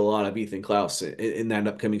go see a lot of Ethan Klaus in that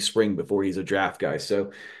upcoming spring before he's a draft guy.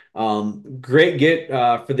 So, great get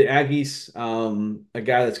for the Aggies. A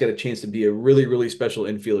guy that's got a chance to be a really, really special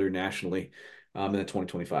infielder nationally in the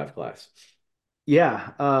 2025 class.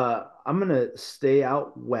 Yeah, I'm gonna stay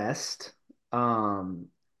out west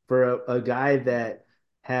for a guy that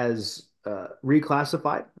has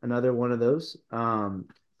reclassified, another one of those.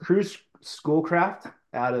 Cruz Schoolcraft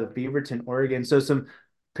out of Beaverton, Oregon. So some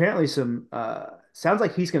apparently some sounds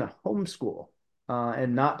like he's gonna homeschool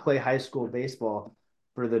and not play high school baseball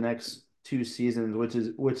for the next 2 seasons,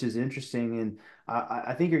 which is interesting. And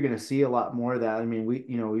I think you're gonna see a lot more of that. I mean,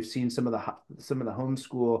 we've seen some of the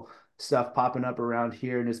homeschool stuff popping up around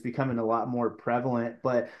here and it's becoming a lot more prevalent.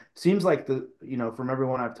 But seems like from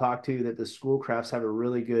everyone I've talked to that the Schoolcrafts have a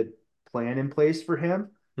really good plan in place for him.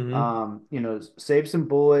 Hmm. Save some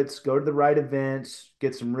bullets, go to the right events,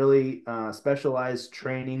 get some really specialized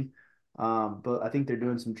training. But I think they're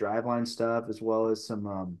doing some driveline stuff as well as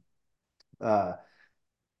uh,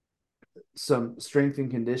 some strength and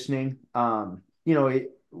conditioning.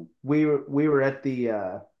 We were at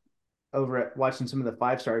the over at watching some of the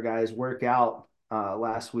 5-star guys work out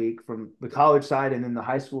last week from the college side and then the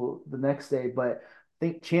high school the next day. But I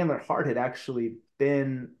think Chandler Hart had actually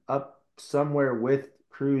been up somewhere with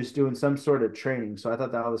Cruz doing some sort of training. So I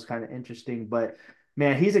thought that was kind of interesting. But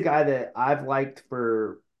man, he's a guy that I've liked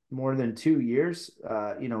for more than 2 years.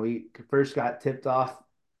 He first got tipped off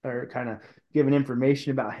or kind of given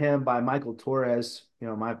information about him by Michael Torres,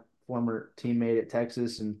 my former teammate at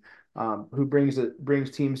Texas, and who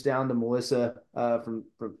brings teams down to Melissa from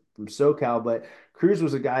SoCal. But Cruz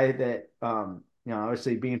was a guy that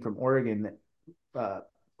obviously being from Oregon that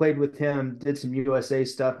played with him, did some USA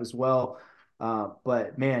stuff as well.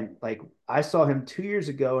 But man, like I saw him 2 years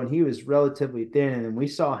ago and he was relatively thin, and then we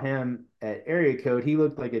saw him at area code. He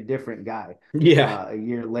looked like a different guy Yeah. a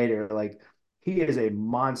year later. Like he is a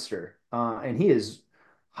monster, and he is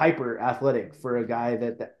hyper athletic for a guy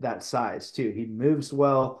that size too. He moves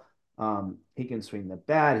well. He can swing the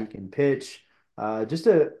bat. He can pitch. Just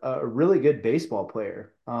a really good baseball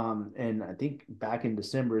player. And I think back in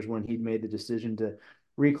December is when he made the decision to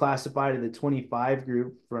reclassify to the 25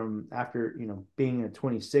 group from after being a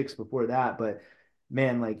 26 before that. But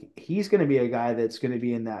man, like he's going to be a guy that's going to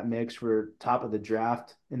be in that mix for top of the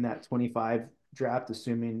draft in that 25 draft,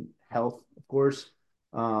 assuming health, of course.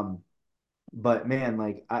 Um, but man,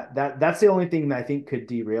 like that's the only thing that I think could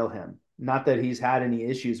derail him. Not that he's had any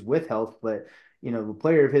issues with health, but a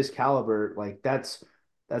player of his caliber, like that's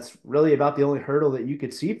really about the only hurdle that you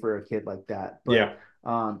could see for a kid like that. But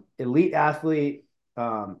Yeah. elite athlete,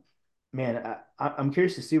 um, man, I'm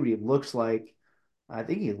curious to see what he looks like. I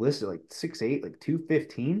think he listed like 6'8", like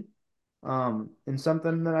 215, in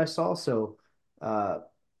something that I saw. So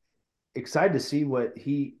excited to see what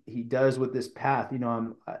he does with this path.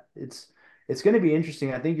 It's going to be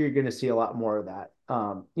interesting. I think you're going to see a lot more of that.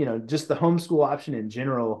 Just the homeschool option in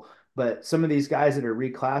general, but some of these guys that are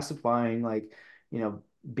reclassifying, like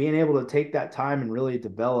being able to take that time and really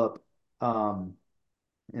develop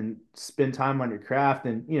and spend time on your craft.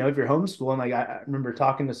 And if you're homeschooling, like I remember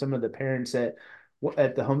talking to some of the parents at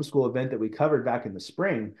the homeschool event that we covered back in the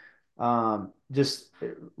spring. Just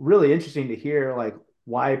really interesting to hear like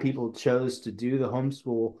why people chose to do the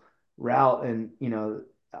homeschool route. And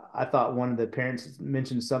I thought one of the parents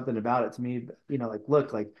mentioned something about it to me. Like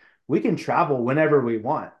look, like we can travel whenever we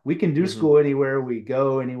want. We can do Hmm. school anywhere we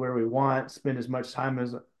go, anywhere we want, spend as much time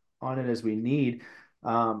as on it as we need.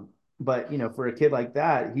 Um, but for a kid like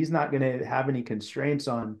that, he's not going to have any constraints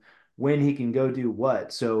on when he can go do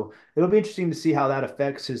what. So it'll be interesting to see how that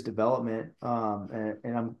affects his development.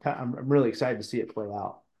 And I'm really excited to see it play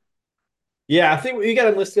out. Yeah, I think we got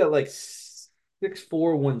him listed at like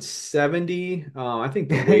 6'4", 170. I think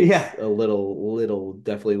the weight's Yeah. a little,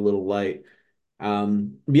 definitely a little light.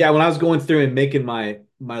 Yeah, when I was going through and making my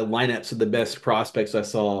lineups of the best prospects I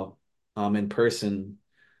saw in person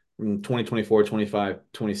in 2024, 25,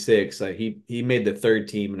 26. He made the third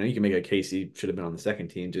team, and you can make a case he should have been on the second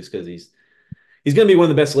team just because he's going to be one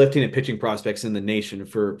of the best left-handed and pitching prospects in the nation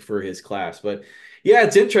for his class. But yeah,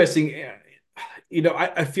 it's interesting.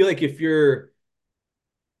 I feel like if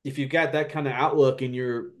you've got that kind of outlook and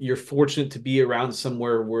you're fortunate to be around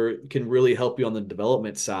somewhere where it can really help you on the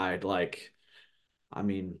development side, like I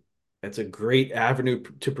mean, that's a great avenue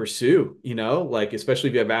to pursue, like especially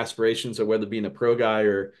if you have aspirations of whether being a pro guy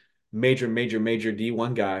or major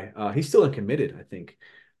D1 guy. He's still uncommitted, I think.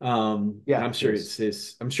 And Yeah, I'm he sure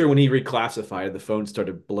is. I'm sure when he reclassified, the phone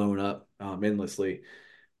started blowing up endlessly.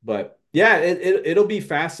 But yeah, it'll be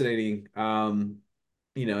fascinating.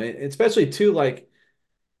 Especially too, like,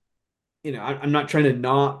 I'm not trying to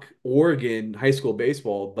knock Oregon high school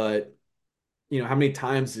baseball, but how many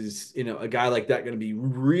times is, a guy like that going to be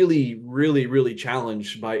really, really, really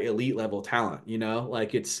challenged by elite level talent?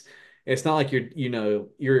 Like it's not like you're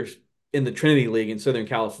in the Trinity League in Southern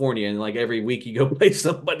California and like every week you go play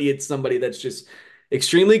somebody, it's somebody that's just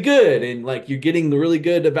extremely good and like you're getting the really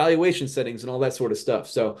good evaluation settings and all that sort of stuff.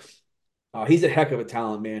 So he's a heck of a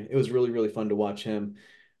talent, man. It was really, really fun to watch him.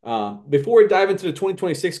 Before we dive into the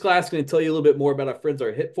 2026 class, I'm going to tell you a little bit more about our friends,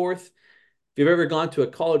 our HITFORTH. If you've ever gone to a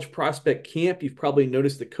college prospect camp, you've probably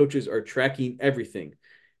noticed the coaches are tracking everything.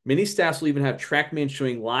 Many staffs will even have TrackMan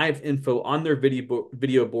showing live info on their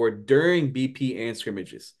video board during BP and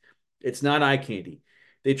scrimmages. It's not eye candy.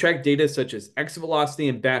 They track data such as exit velocity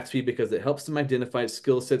and bat speed because it helps them identify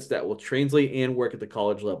skill sets that will translate and work at the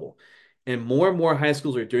college level. And more high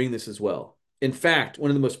schools are doing this as well. In fact,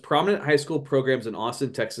 one of the most prominent high school programs in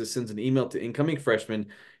Austin, Texas sends an email to incoming freshmen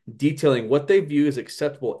detailing what they view as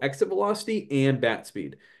acceptable exit velocity and bat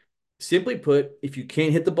speed. Simply put, if you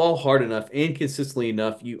can't hit the ball hard enough and consistently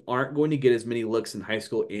enough, you aren't going to get as many looks in high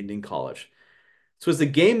school and in college. So as the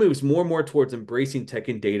game moves more and more towards embracing tech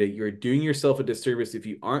and data, you're doing yourself a disservice if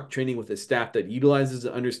you aren't training with a staff that utilizes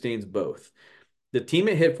and understands both. The team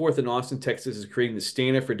at HITFORTH in Austin, Texas is creating the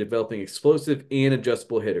standard for developing explosive and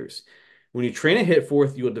adjustable hitters. When you train at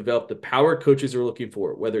HITFORTH, you will develop the power coaches are looking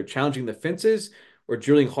for, whether challenging the fences or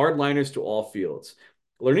drilling hard liners to all fields.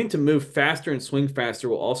 Learning to move faster and swing faster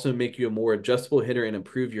will also make you a more adjustable hitter and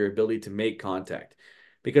improve your ability to make contact.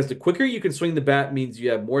 Because the quicker you can swing the bat means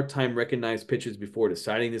you have more time recognized pitches before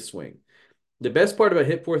deciding to swing. The best part about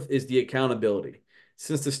HITFORTH is the accountability.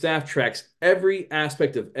 Since the staff tracks every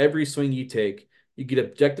aspect of every swing you take, you get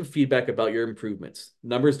objective feedback about your improvements.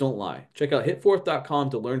 Numbers don't lie. Check out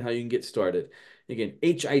hitforth.com to learn how you can get started. Again,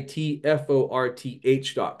 HITFORTH.com.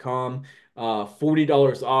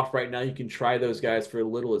 $40 off right now. You can try those guys for as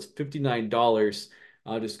little as $59.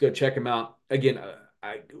 Just go check them out. Again,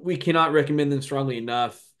 we cannot recommend them strongly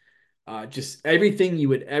enough. Just everything you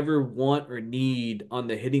would ever want or need on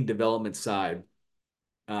the hitting development side.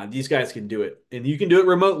 These guys can do it, and you can do it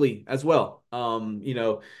remotely as well.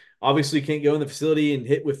 Obviously you can't go in the facility and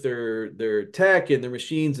hit with their tech and their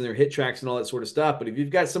machines and their hit tracks and all that sort of stuff. But if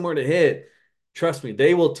you've got somewhere to hit, trust me,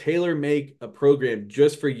 they will tailor make a program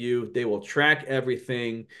just for you. They will track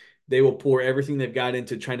everything. They will pour everything they've got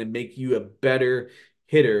into trying to make you a better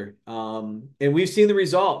hitter. And we've seen the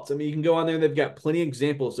results. I mean, you can go on there. They've got plenty of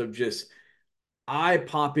examples of just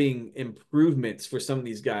eye-popping improvements for some of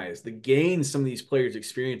these guys. The gains some of these players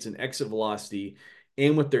experience in exit velocity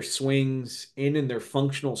and with their swings and in their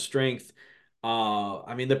functional strength.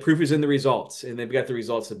 I mean, the proof is in the results, and they've got the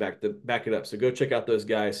results to back it up. So go check out those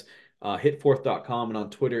guys, hitforth.com and on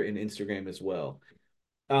Twitter and Instagram as well.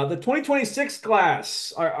 The 2026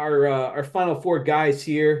 class, our final four guys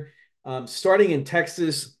here, starting in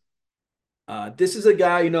Texas. This is a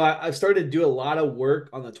guy, I've started to do a lot of work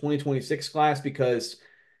on the 2026 class because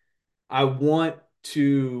I want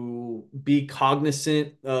to be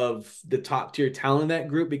cognizant of the top tier talent in that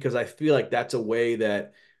group because I feel like that's a way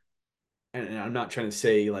that, and I'm not trying to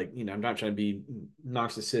say like, I'm not trying to be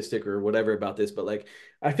narcissistic or whatever about this, but like,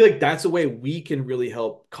 I feel like that's a way we can really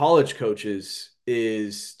help college coaches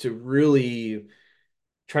is to really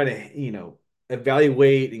try to,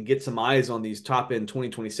 evaluate and get some eyes on these top end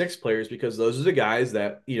 2026 players because those are the guys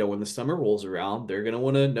that, when the summer rolls around, they're going to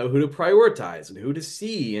want to know who to prioritize and who to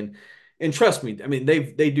see. And trust me, I mean,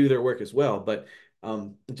 they do their work as well, but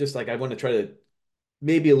just like I want to try to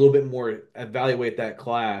maybe a little bit more evaluate that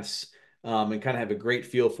class and kind of have a great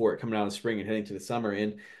feel for it coming out of the spring and heading to the summer.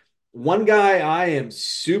 And one guy I am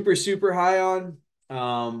super, super high on,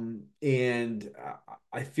 and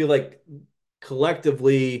I feel like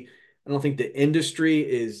collectively, I don't think the industry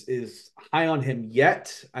is high on him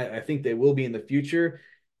yet. I think they will be in the future,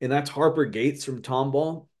 and that's Harper Gates from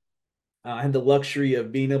Tomball. I had the luxury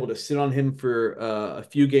of being able to sit on him for a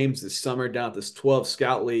few games this summer down at this 12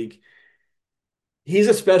 Scout League. He's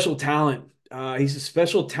a special talent. He's a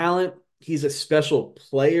special talent. He's a special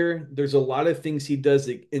player. There's a lot of things he does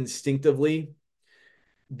instinctively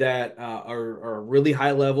that are really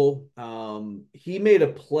high level. He made a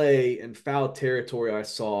play in foul territory I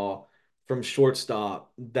saw from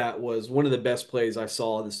shortstop that was one of the best plays I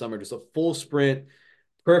saw this summer. Just a full sprint,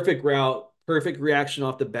 perfect route, perfect reaction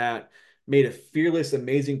off the bat. Made a fearless,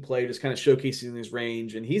 amazing play, just kind of showcasing his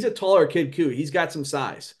range. And he's a taller kid too. He's got some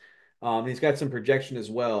size. He's got some projection as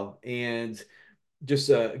well, and just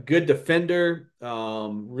a good defender.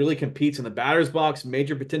 Really competes in the batter's box.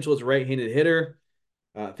 Major potential as a right-handed hitter.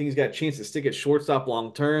 I think he's got a chance to stick at shortstop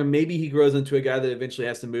long term. Maybe he grows into a guy that eventually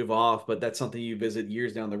has to move off, but that's something you visit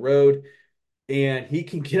years down the road. And he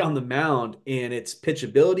can get on the mound, and it's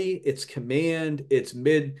pitchability, it's command, it's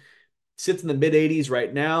sits in the mid 80s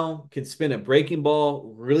right now, can spin a breaking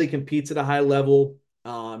ball, really competes at a high level.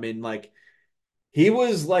 And like he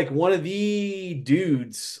was like one of the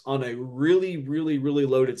dudes on a really, really, really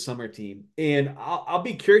loaded summer team. And I'll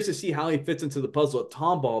be curious to see how he fits into the puzzle at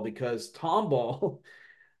Tomball because Tomball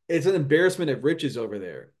it's an embarrassment of riches over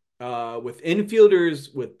there. With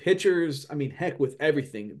infielders, with pitchers, I mean, heck, with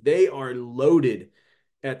everything, they are loaded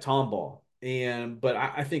at Tomball. But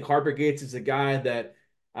I think Harper Gates is a guy that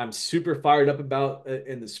I'm super fired up about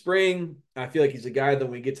in the spring. I feel like he's a guy that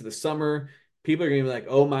when we get to the summer, people are gonna be like,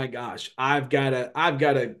 "Oh my gosh, I've gotta,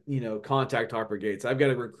 contact Harper Gates. I've got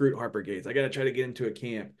to recruit Harper Gates. I got to try to get into a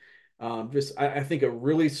camp." I think a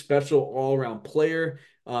really special all around player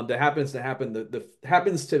that happens to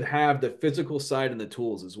have the physical side and the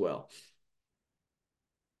tools as well.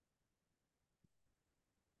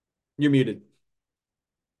 You're muted.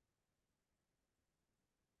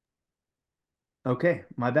 Okay,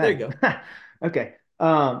 my There you bad. go. Okay.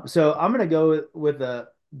 So I'm gonna go with a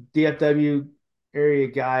DFW area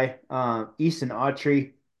guy, Easton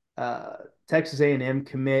Autry, uh, Texas A&M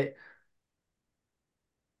commit.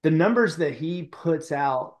 The numbers that he puts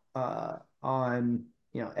out on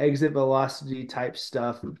exit velocity type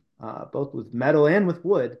stuff, both with metal and with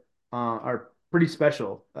wood, are pretty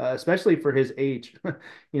special, especially for his age.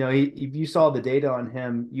 If you saw the data on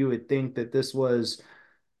him, you would think that this was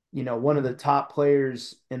one of the top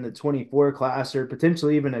players in the 24 class or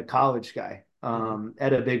potentially even a college guy Mhm.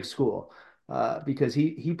 at a big school. Because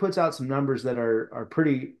he puts out some numbers that are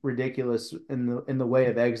pretty ridiculous in the way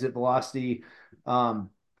of exit velocity,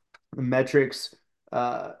 metrics.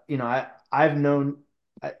 I've known,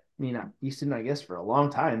 Easton, I guess, for a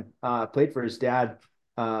long time. Played for his dad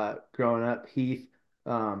growing up, Heath,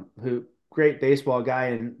 who great baseball guy,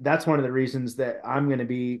 and that's one of the reasons that I'm going to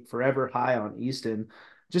be forever high on Easton,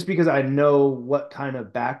 just because I know what kind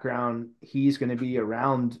of background he's going to be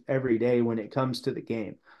around every day when it comes to the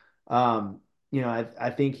game.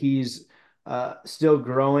 I think he's still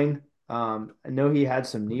growing. I know he had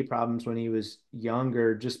some knee problems when he was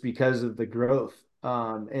younger just because of the growth.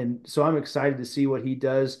 And so I'm excited to see what he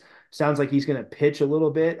does. Sounds like he's going to pitch a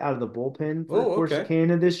little bit out of the bullpen for Oh, okay.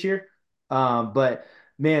 Corsicana this year. But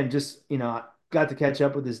man, just, got to catch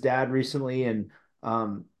up with his dad recently and,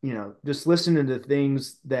 just listening to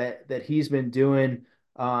things that he's been doing.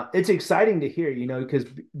 It's exciting to hear,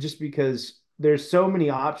 because there's so many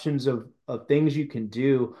options of things you can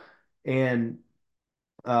do. And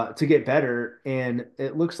to get better. And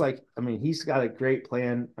it looks like, I mean, he's got a great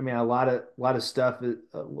plan. I mean, a lot of stuff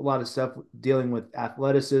dealing with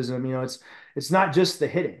athleticism. It's not just the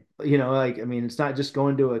hitting. I mean, it's not just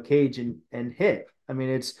going to a cage and hit. I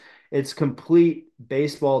mean, it's complete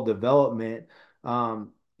baseball development.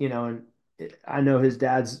 And I know his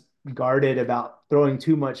dad's guarded about throwing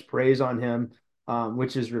too much praise on him,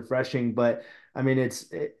 which is refreshing. But I mean,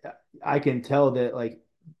 I can tell that like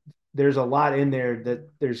there's a lot in there that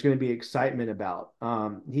there's going to be excitement about.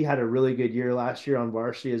 He had a really good year last year on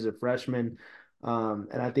varsity as a freshman,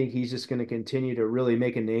 and I think he's just going to continue to really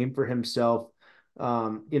make a name for himself.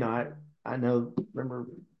 I know. Remember,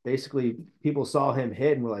 basically, people saw him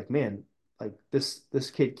hit and were like, "Man, like this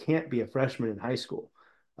kid can't be a freshman in high school."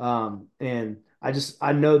 And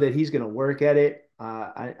I know that he's going to work at it.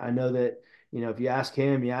 I know that if you ask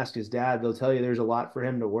him, you ask his dad, they'll tell you there's a lot for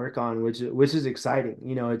him to work on, which is exciting.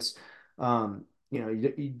 You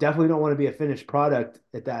definitely don't want to be a finished product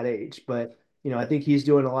at that age, but I think he's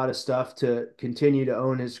doing a lot of stuff to continue to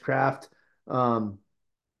own his craft. Um,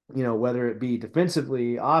 whether it be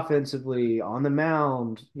defensively, offensively, on the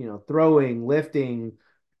mound, throwing, lifting,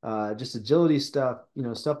 just agility stuff,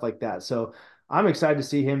 stuff like that. So I'm excited to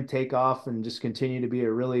see him take off and just continue to be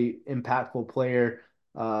a really impactful player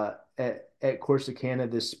at Corsicana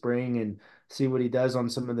this spring and see what he does on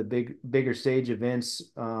some of the bigger stage events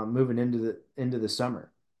moving into the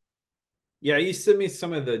summer. Yeah, you sent me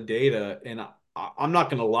some of the data, and I'm not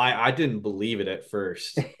gonna lie, I didn't believe it at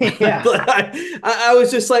first. Yeah. I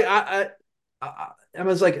was just like, I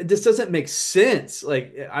was like, this doesn't make sense.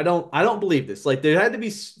 Like, I don't believe this. Like, there had to be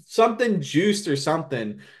something juiced or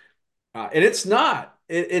something, and it's not.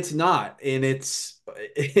 It's not, and it's.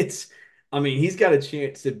 I mean, he's got a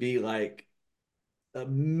chance to be like a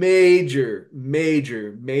major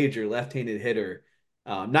left-handed hitter,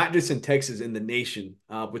 not just in Texas, in the nation,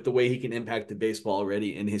 with the way he can impact the baseball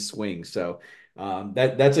already in his swing. So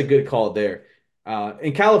that's a good call there.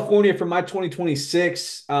 In California for my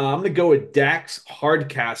 2026, I'm going to go with Dax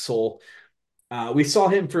Hardcastle. We saw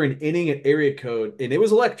him for an inning at area code, and it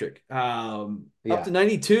was electric. Up to Yeah.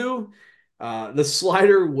 92. The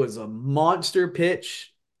slider was a monster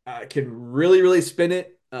pitch. Can really spin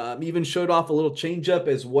it. Even showed off a little changeup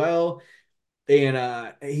as well.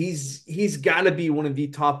 And he's got to be one of the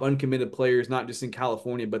top uncommitted players, not just in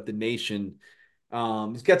California, but the nation.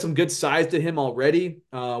 He's got some good size to him already.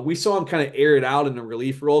 We saw him kind of air it out in a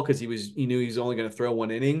relief role because he knew he was only going to throw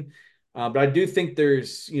one inning. But I do think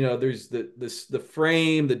there's the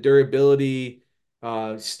frame, the durability,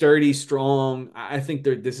 sturdy, strong. I think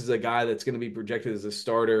this is a guy that's going to be projected as a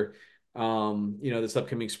starter. This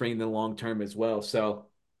upcoming spring and then long term as well. So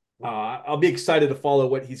I'll be excited to follow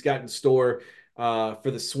what he's got in store for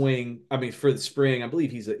the swing. I mean, for the spring. I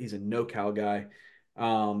believe he's a no-cal guy.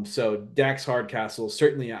 So Dax Hardcastle,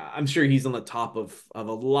 certainly, I'm sure he's on the top of a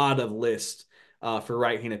lot of lists for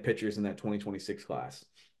right-handed pitchers in that 2026 class.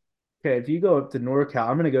 Okay, if you go up to NorCal,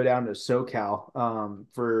 I'm going to go down to SoCal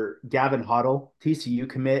for Gavin Hoddle, TCU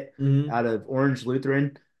commit Mm-hmm. out of Orange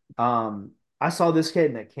Lutheran. I saw this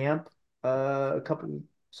kid in a camp a couple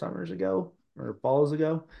summers ago or falls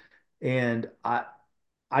ago, and I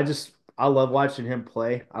love watching him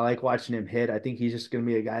play. I like watching him hit. I think he's just going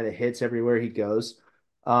to be a guy that hits everywhere he goes.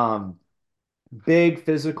 Um, Big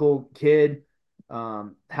physical kid,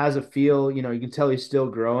 has a feel. You can tell he's still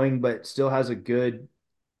growing, but still has a good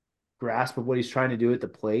grasp of what he's trying to do at the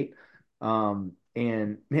plate. And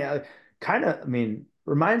yeah, kind of, I mean,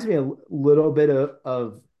 reminds me a little bit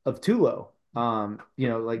of Tulo.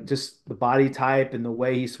 Like just the body type and the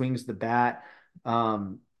way he swings the bat.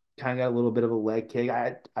 Um, Kind of got a little bit of a leg kick.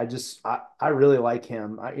 I really like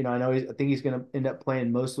him. I know I think he's going to end up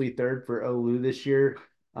playing mostly third for Olu this year.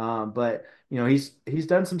 But he's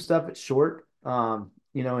done some stuff at short. And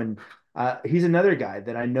he's another guy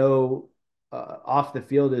that I know off the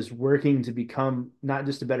field is working to become not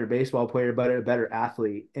just a better baseball player, but a better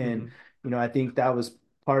athlete. And, Mm-hmm. I think that was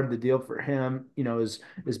part of the deal for him,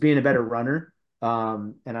 is being a better runner.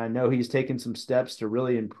 And I know he's taken some steps to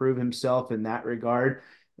really improve himself in that regard.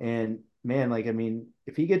 And man, like, I mean,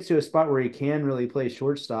 if he gets to a spot where he can really play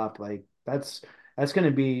shortstop, like that's going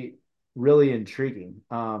to be really intriguing.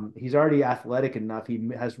 He's already athletic enough. He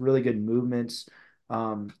has really good movements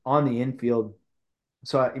on the infield.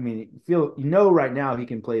 So I mean, right now he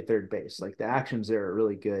can play third base. Like the actions there are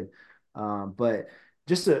really good, but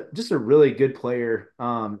just a really good player.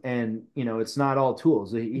 And it's not all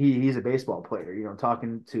tools. He's a baseball player.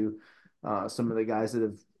 Talking to some of the guys that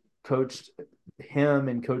have coached him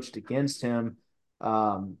and coached against him.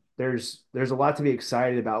 There's a lot to be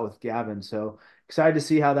excited about with Gavin. So excited to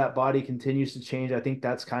see how that body continues to change. I think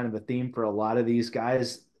that's kind of a theme for a lot of these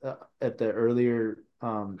guys at the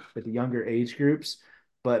younger age groups.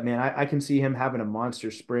 But man, I can see him having a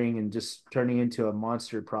monster spring and just turning into a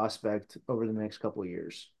monster prospect over the next couple of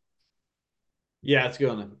years. Yeah, it's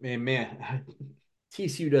going to man.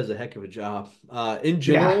 TCU does a heck of a job in Yeah,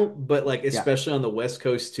 general, but like yeah. especially on the West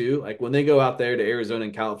Coast too. Like when they go out there to Arizona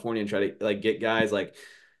and California and try to like get guys, like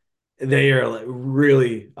they are like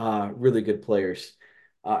really good players.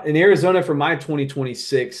 In Arizona for my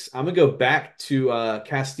 2026, I'm gonna go back to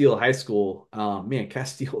Castile High School. Man,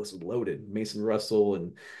 Castile is loaded. Mason Russell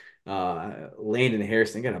and Landon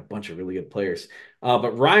Harrison. They got a bunch of really good players.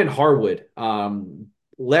 But Ryan Harwood,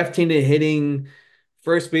 left-handed hitting,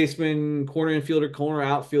 first baseman, corner infielder, corner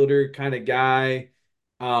outfielder kind of guy.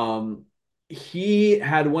 Um, he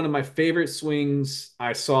had one of my favorite swings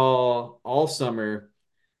I saw all summer.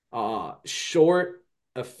 Short,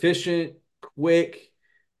 efficient, quick.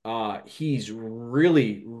 He's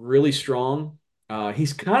really strong.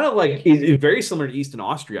 He's kind of like he's very similar to Easton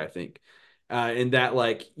Austria, I think, in that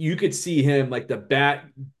like you could see him like the bat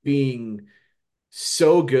being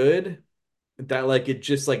so good that like it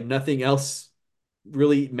just like nothing else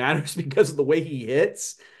really matters because of the way he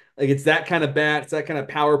hits. Like it's that kind of bat, it's that kind of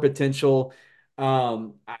power potential.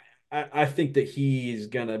 I think that he's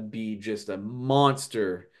gonna be just a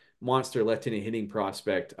monster left-handed hitting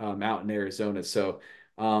prospect out in Arizona. So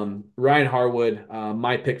Ryan Harwood,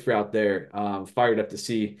 my pick for out there. Fired up to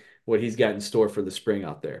see what he's got in store for the spring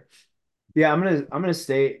out there. Yeah, I'm gonna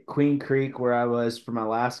stay at Queen Creek where I was for my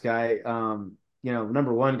last guy.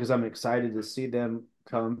 Number one because I'm excited to see them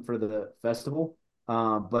come for the festival.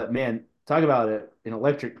 But man, talk about an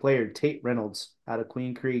electric player, Tate Reynolds out of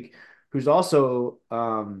Queen Creek, who's also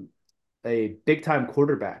a big time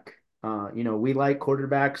quarterback. We like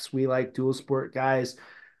quarterbacks, we like dual sport guys.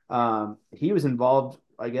 He was involved,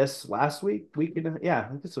 I guess, last week, yeah,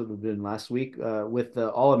 I guess it would have been last week with the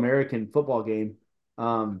All American football game.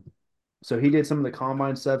 Um, so he did some of the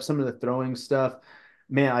combine stuff, some of the throwing stuff.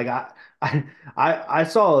 Man, I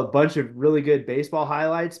saw a bunch of really good baseball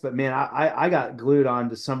highlights, but man, I got glued on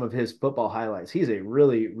to some of his football highlights. He's a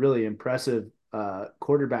really, really impressive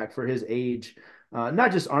quarterback for his age.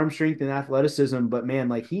 Not just arm strength and athleticism, but man,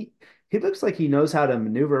 like he looks like he knows how to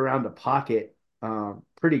maneuver around the pocket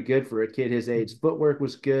pretty good for a kid his age. Footwork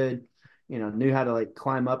was good, knew how to like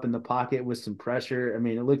climb up in the pocket with some pressure. I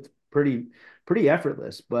mean, it looked pretty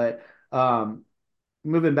effortless. But um,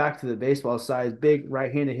 moving back to the baseball side, big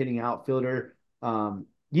right-handed hitting outfielder.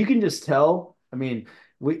 You can just tell. I mean,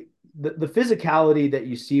 we the physicality that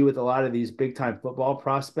you see with a lot of these big time football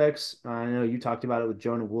prospects. I know you talked about it with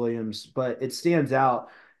Jonah Williams, but it stands out,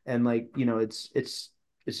 and it's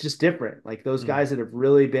just different. Like those Mm. guys that have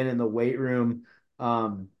really been in the weight room.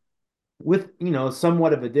 With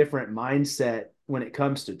somewhat of a different mindset when it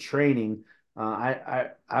comes to training. I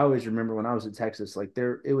always remember when I was in Texas, like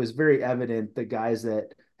there it was very evident the guys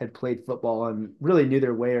that had played football and really knew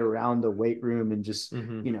their way around the weight room and just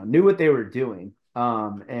Hmm. knew what they were doing.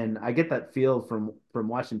 And I get that feel from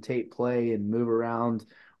watching Tate play and move around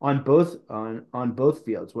on both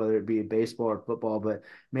fields, whether it be baseball or football. But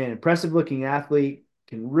man, impressive looking athlete,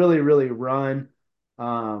 can really run.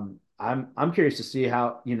 I'm curious to see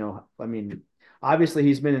how, I mean, obviously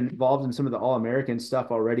he's been involved in some of the All-American stuff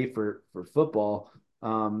already for football.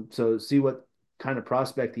 So see what kind of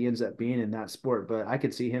prospect he ends up being in that sport. But I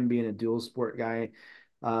could see him being a dual sport guy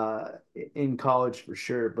in college for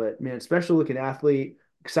sure. But man, special looking athlete.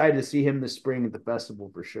 Excited to see him this spring at the festival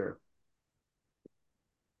for sure.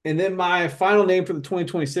 And then my final name for the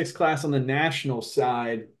 2026 class on the national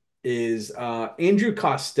side is Andrew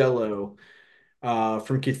Costello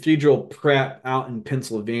from Cathedral Prep out in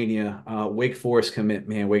Pennsylvania. Wake Forest commit.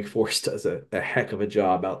 Man, Wake Forest does a heck of a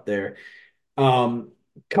job out there. Um,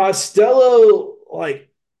 Costello, like,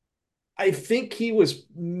 I think he was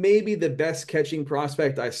maybe the best catching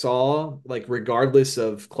prospect I saw, like, regardless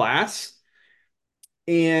of class.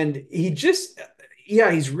 And he just,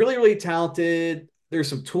 yeah, he's really talented. There's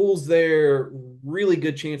some tools there, really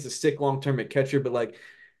good chance to stick long term at catcher. But like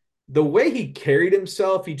the way he carried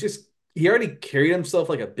himself, he already carried himself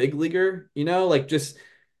like a big leaguer, like just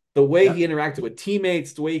the way he Yep. interacted with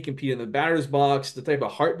teammates, the way he competed in the batter's box, the type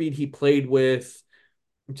of heartbeat he played with.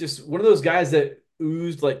 Just one of those guys that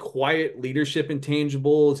oozed like quiet leadership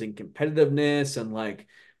intangibles and competitiveness and like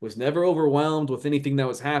was never overwhelmed with anything that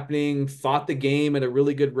was happening, thought the game at a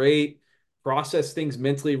really good rate, processed things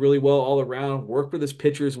mentally really well all around, worked with his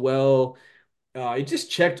pitchers well. He just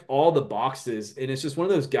checked all the boxes, and it's just one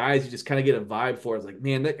of those guys you just kind of get a vibe for. It's like,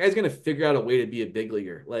 man, that guy's gonna figure out a way to be a big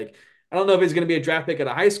leaguer. Like, I don't know if it's gonna be a draft pick out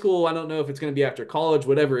of high school. I don't know if it's gonna be after college,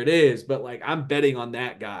 whatever it is. But like, I'm betting on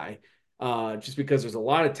that guy, just because there's a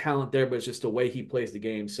lot of talent there, but it's just the way he plays the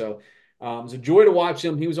game. So, it was a joy to watch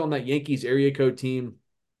him. He was on that Yankees area code team,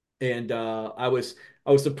 and I was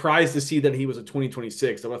surprised to see that he was a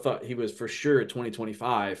 2026. I thought he was for sure a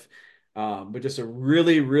 2025. But just a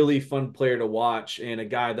really fun player to watch and a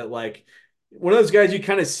guy that like one of those guys you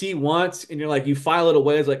kind of see once and you're like you file it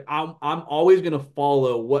away. It's like I'm always gonna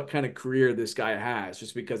follow what kind of career this guy has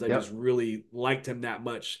just because I just Yep. really liked him that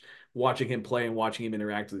much watching him play and watching him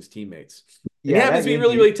interact with his teammates. And he Yeah, happens that to be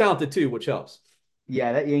really Yankee talented too, which helps.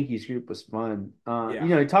 Yeah, that Yankees group was fun.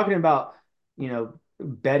 Yeah, Talking about,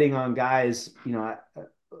 betting on guys,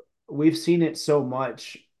 we've seen it so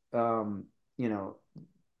much, um, you know,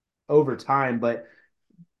 over time, but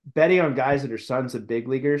betting on guys that are sons of big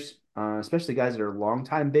leaguers, especially guys that are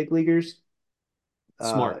longtime big leaguers,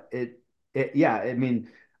 uh, smart. it yeah, I mean,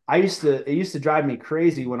 it used to drive me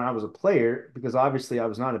crazy when I was a player because obviously I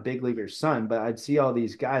was not a big leaguer's son, but I'd see all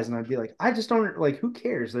these guys and I'd be like, I just don't like who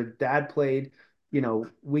cares? Their dad played,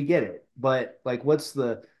 we get it. But like what's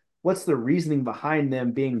the reasoning behind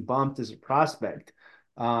them being bumped as a prospect?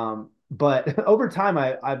 But over time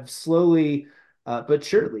I've slowly but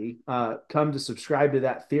surely come to subscribe to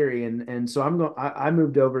that theory and so I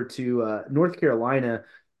moved over to North Carolina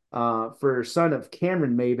for son of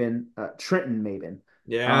Cameron Maben, Trenton Maben.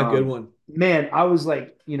 Yeah, good one. Man, I was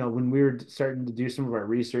like, when we were starting to do some of our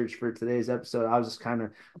research for today's episode, I was just kind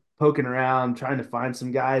of poking around trying to find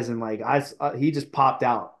some guys, and like he just popped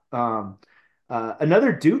out.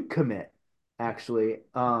 Another Duke commit, actually.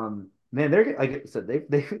 Man, they're like I said,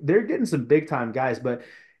 they're getting some big time guys, but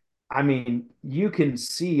I mean, you can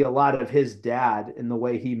see a lot of his dad in the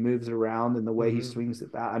way he moves around and the way he Mm-hmm. swings the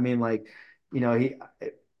bat. I mean, like, you know,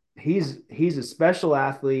 he's a special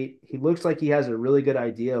athlete. He looks like he has a really good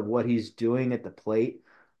idea of what he's doing at the plate.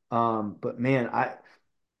 But man,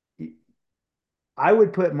 I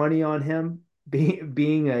would put money on him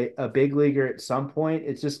being a big leaguer at some point.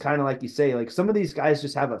 It's just kind of like you say, like some of these guys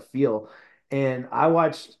just have a feel. And I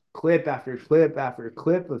watched clip after clip after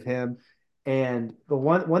clip of him. And the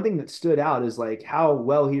one thing that stood out is like how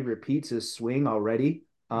well he repeats his swing already.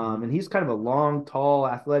 Mm-hmm. And he's kind of a long, tall,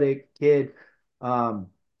 athletic kid. Um,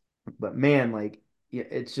 but man, like yeah,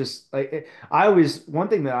 it's just like I always one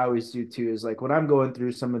thing that I always do too is like when I'm going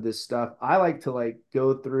through some of this stuff, I like to like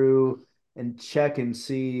go through and check and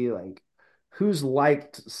see like who's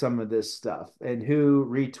liked some of this stuff and who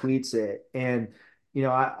retweets it. And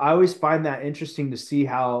I always find that interesting to see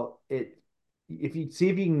how it if you see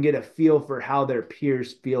if you can get a feel for how their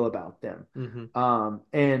peers feel about them. Mm-hmm.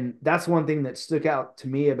 And that's one thing that stuck out to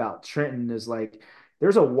me about Trenton is like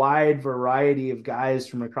there's a wide variety of guys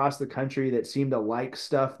from across the country that seem to like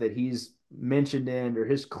stuff that he's mentioned in or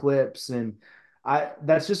his clips. And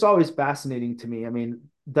that's just always fascinating to me. I mean,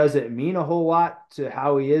 does it mean a whole lot to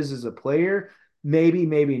how he is as a player? Maybe,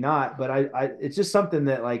 maybe not. But it's just something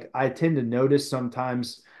that like I tend to notice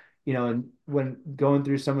sometimes, and when going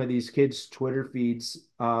through some of these kids' Twitter feeds,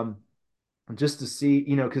 just to see,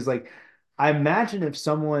 because like I imagine if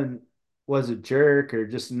someone was a jerk or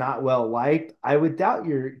just not well liked, I would doubt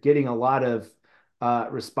you're getting a lot of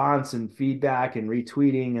response and feedback and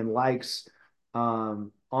retweeting and likes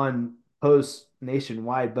on posts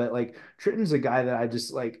nationwide. But like Tritton's a guy that I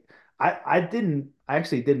just like. I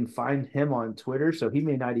actually didn't find him on Twitter, so he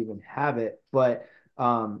may not even have it. But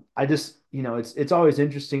I just it's always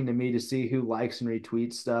interesting to me to see who likes and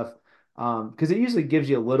retweets stuff because it usually gives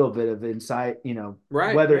you a little bit of insight,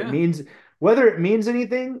 Right. whether it Yeah. means whether it means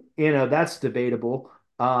anything, that's debatable.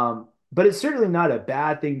 But it's certainly not a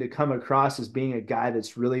bad thing to come across as being a guy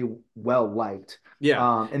that's really well liked.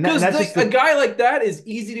 Yeah. And Because that's just a the guy like that is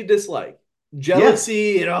easy to dislike. yeah.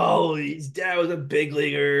 Jealousy and oh, his dad was a big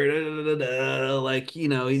leaguer. Da, da, da, da. Like,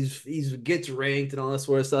 he's gets ranked and all that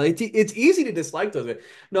sort of stuff. It's easy to dislike those guys.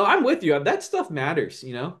 No, I'm with you. That stuff matters.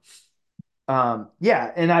 Yeah,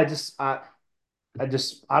 and I don't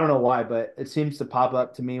know why, but it seems to pop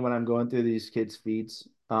up to me when I'm going through these kids' feeds.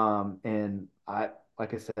 And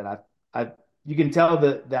like I said, I, you can tell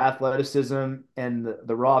the athleticism and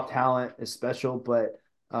the raw talent is special, but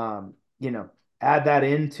um, you know, add that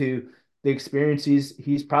into the experiences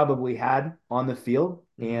he's probably had on the field,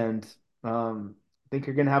 Mhm. and I think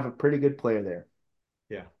you're going to have a pretty good player there.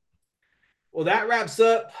 Yeah. Well, that wraps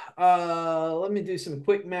up. Let me do some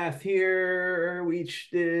quick math here. We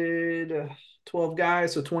each did 12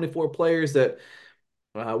 guys, so 24 players that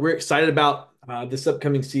we're excited about this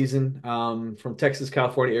upcoming season from Texas,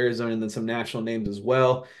 California, Arizona, and then some national names as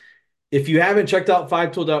well. If you haven't checked out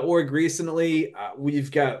fivetool.org recently,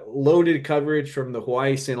 we've got loaded coverage from the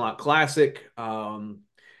Hawaii Sandlot Classic.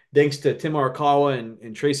 Thanks to Tim Arakawa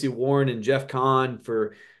and Tracy Warren and Jeff Kahn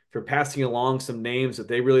for passing along some names that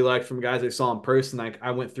they really liked from guys they saw in person.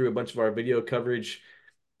 I went through a bunch of our video coverage,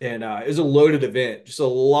 and it was a loaded event, just a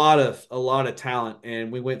lot of talent.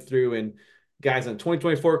 And we went through and guys in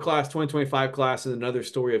 2024 class, 2025 class, and another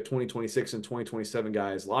story of 2026 and 2027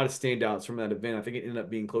 guys. A lot of standouts from that event. I think it ended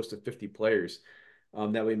up being close to 50 players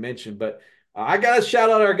that we mentioned. But I got to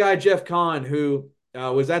shout out our guy Jeff Kahn, who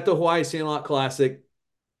was at the Hawaii Sandlot Classic,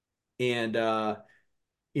 and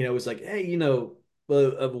was like, hey,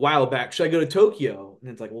 a while back, should I go to Tokyo?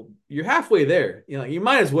 And it's like, well, you're halfway there. You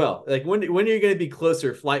might as well. Like, when are you going to be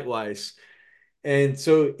closer flight wise? And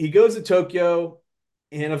so he goes to Tokyo,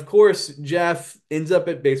 and of course, Jeff ends up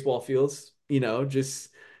at baseball fields, just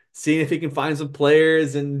seeing if he can find some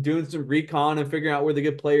players and doing some recon and figuring out where the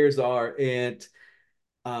good players are. And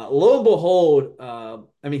lo and behold,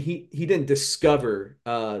 I mean, he didn't discover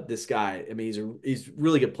this guy. I mean, he's a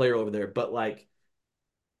really good player over there, but like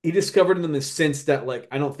he discovered him in the sense that like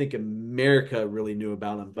I don't think America really knew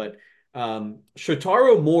about him, but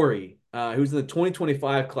Shotaro Mori, who's in the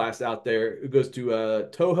 2025 class out there, who goes to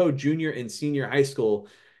Toho Junior and Senior High School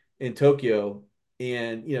in Tokyo,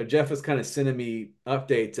 and Jeff was kind of sending me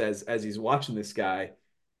updates as he's watching this guy,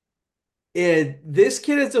 And this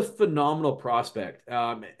kid is a phenomenal prospect.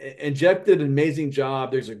 And Jeff did an amazing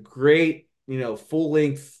job. There's a great, full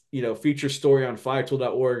length, feature story on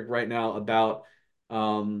 5tool.org right now about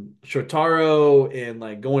Shotaro and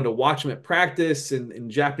like going to watch him at practice and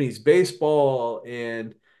Japanese baseball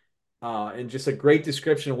and just a great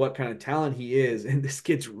description of what kind of talent he is. And this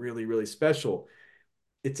kid's really, really special.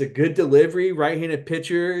 It's a good delivery, right-handed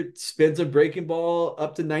pitcher, spins a breaking ball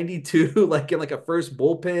up to 92, like in like a first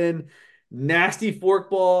bullpen, nasty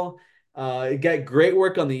forkball. It got great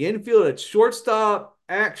work on the infield at shortstop,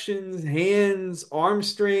 actions, hands, arm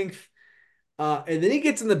strength. And then he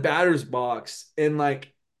gets in the batter's box and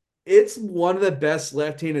like it's one of the best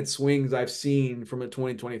left-handed swings I've seen from a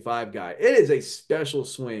 2025 guy. It is a special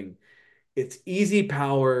swing. It's easy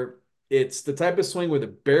power. It's the type of swing where the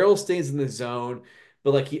barrel stays in the zone,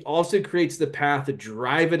 but like he also creates the path to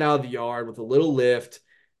drive it out of the yard with a little lift.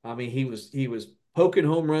 I mean, he was poking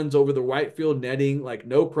home runs over the right field netting like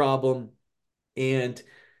no problem. And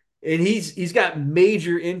he's got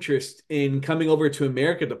major interest in coming over to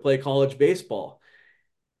America to play college baseball.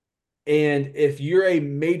 And if you're a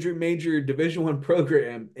major Division I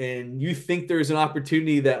program and you think there's an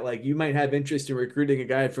opportunity that like you might have interest in recruiting a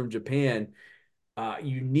guy from Japan,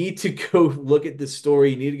 you need to go look at this story.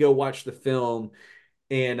 You need to go watch the film.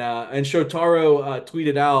 And Shotaro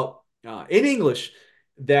tweeted out in English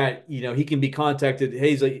that he can be contacted.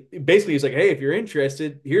 Hey, he's like, hey, if you're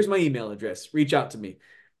interested, here's my email address. Reach out to me.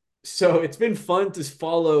 So it's been fun to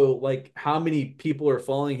follow like how many people are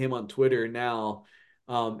following him on Twitter now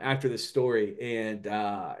after this story, and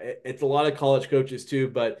it's a lot of college coaches too.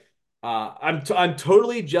 But I'm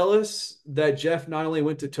totally jealous that Jeff not only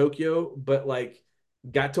went to Tokyo, but like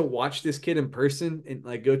got to watch this kid in person and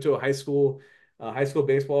like go to a high school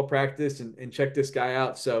baseball practice and check this guy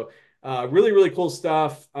out. So really, really cool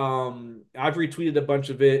stuff. I've retweeted a bunch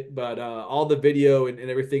of it, but all the video and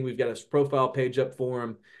everything, we've got a profile page up for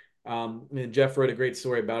him. And Jeff wrote a great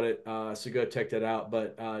story about it. So go check that out.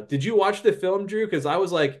 But did you watch the film, Drew? Because I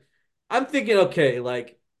was like, I'm thinking, okay,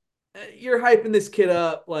 like you're hyping this kid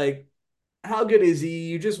up. Like, how good is he?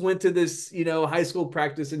 You just went to this, high school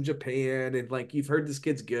practice in Japan, and like you've heard this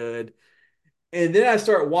kid's good. And then I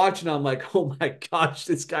start watching, I'm like, oh my gosh,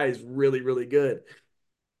 this guy is really, really good.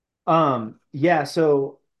 Yeah,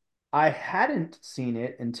 so I hadn't seen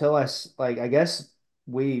it until like I guess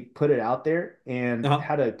we put it out there and Uh-huh.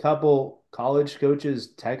 had a couple college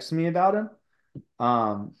coaches text me about him.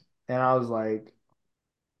 And I was like,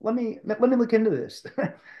 let me look into this.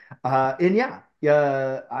 And yeah,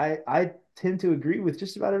 I tend to agree with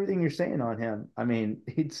just about everything you're saying on him. I mean,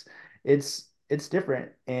 it's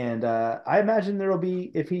different, and I imagine there'll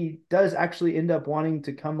be if he does actually end up wanting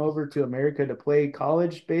to come over to America to play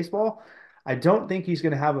college baseball. I don't think he's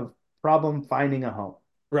going to have a problem finding a home.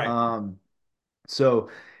 Right. Um, so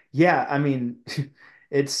yeah, I mean,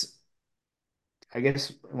 it's I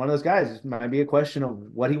guess one of those guys. It might be a question of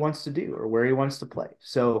what he wants to do or where he wants to play.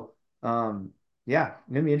 So, yeah,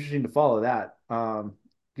 gonna be interesting to follow that.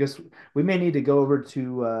 Guess we may need to go over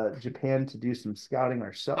to Japan to do some scouting I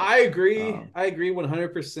ourselves. agree. I agree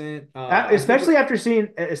 100%. I think, Especially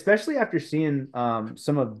after seeing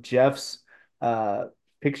some of Jeff's uh,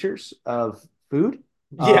 pictures of food.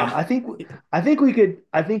 yeah. I think we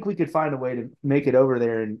could find a way to make it over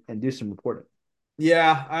there and do some reporting.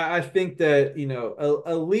 Yeah, I think that,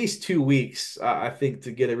 at least 2 weeks, I think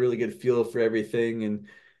to get a really good feel for everything and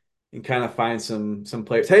kind of find some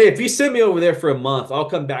players. Hey, if you send me over there for a month, I'll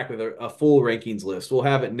come back with a full rankings list. We'll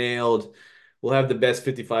have it nailed. We'll have the best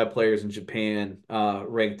 55 players in Japan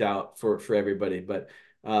ranked out for everybody. But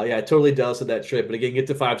yeah, totally jealous of that trip. But again, get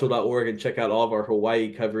to 5tool.org and check out all of our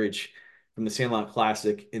Hawaii coverage from the Sandlot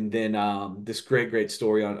Classic. And then this great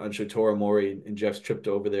story on Shotaro Mori and Jeff's trip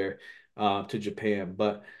to over there to Japan.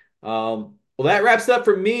 But well, that wraps it up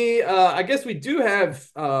for me. I guess we do have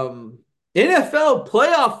NFL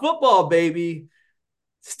playoff football, baby.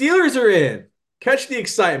 Steelers are in. Catch the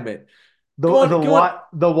excitement. The Going the going what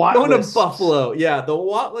the going to Watless Buffalo. Yeah, the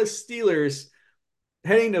Watless Steelers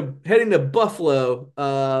heading to Buffalo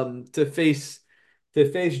to face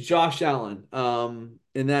Josh Allen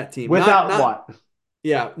in that team. Not without not Watt.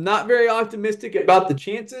 yeah, not very optimistic about the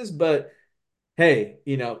chances, but hey,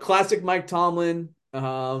 classic Mike Tomlin.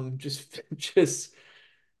 Just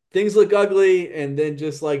things look ugly, and then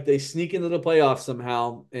just like they sneak into the playoffs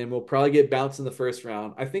somehow, and we'll probably get bounced in the first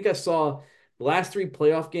round. I think I saw the last three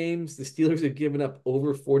playoff games, the Steelers have given up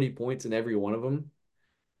over 40 points in every one of them,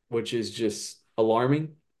 which is just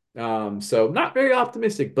alarming. So not very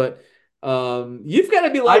optimistic, but you've got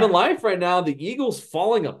to be live in I life right now. The Eagles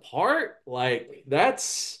falling apart, like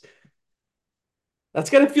That's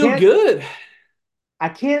got to feel Can't good. I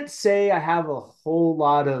can't say I have a whole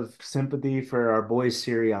lot of sympathy for our boy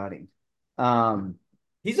Sirianni. Um,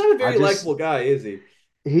 He's not a I very just likable guy, is he?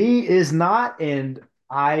 he is not, and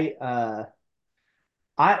I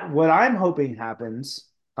what I'm hoping happens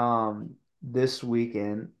this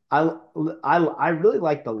weekend. I really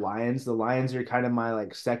like the Lions. The Lions are kind of my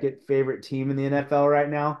like second favorite team in the NFL right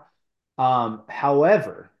now.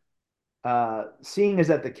 However, seeing as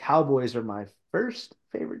that the Cowboys are my first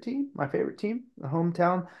favorite team, my favorite team, the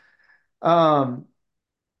hometown. Um,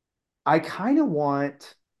 I kind of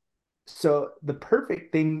want so the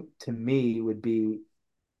perfect thing to me would be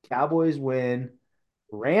Cowboys win,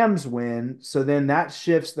 Rams win. So then that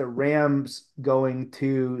shifts the Rams going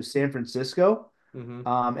to San Francisco. Hmm.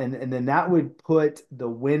 And then that would put the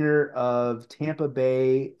winner of Tampa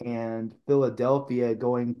Bay and Philadelphia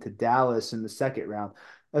going to Dallas in the second round,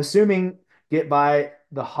 assuming get by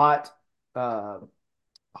the uh,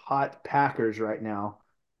 hot Packers right now.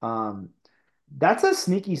 Um, that's a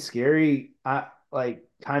sneaky, scary, like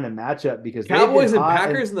kind of matchup because they've been Cowboys and hot and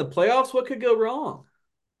Packers in the playoffs. What could go wrong?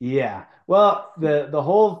 yeah. Well, the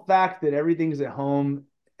whole fact that everything's at home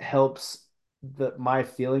helps my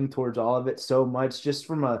feeling towards all of it so much just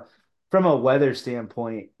from a weather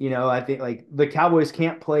standpoint. I think like the Cowboys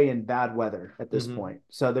can't play in bad weather at this Hmm. point.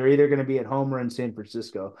 So they're either going to be at home or in San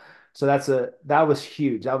Francisco. So that was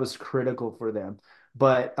huge. That was critical for them.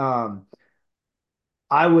 But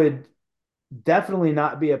I would definitely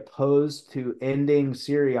not be opposed to ending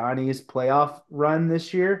Sirianni's playoff run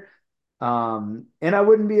this year. And I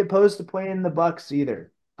wouldn't be opposed to playing the Bucks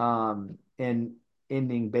either. And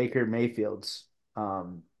ending Baker Mayfield's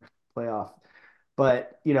playoff.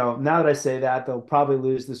 But now that I say that, they'll probably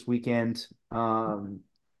lose this weekend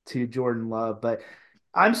to Jordan Love. But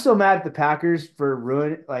I'm still mad at the Packers for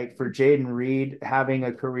for Jaden Reed having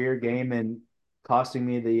a career game and costing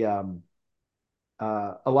me the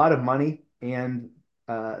a lot of money and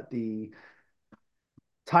the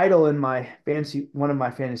title in my fantasy one of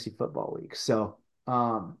my fantasy football leagues. So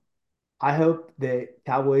um, I hope that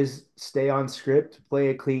Cowboys stay on script, play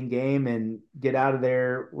a clean game, and get out of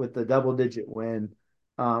there with a double digit win,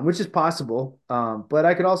 which is possible. But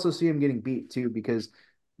I could also see them getting beat too because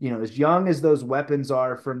as young as those weapons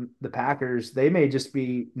are from the Packers, they may just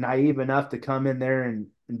be naive enough to come in there and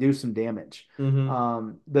do some damage.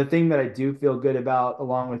 Hmm. The thing that I do feel good about,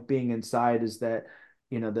 along with being inside, is that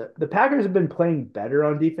the Packers have been playing better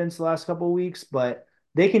on defense the last couple of weeks, but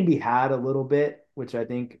they can be had a little bit, which I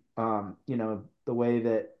think the way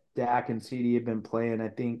that Dak and CD have been playing, I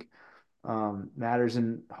think matters.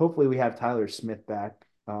 And hopefully we have Tyler Smith back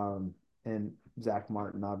and Zach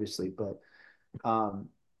Martin, obviously, but um,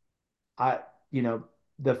 I, you know,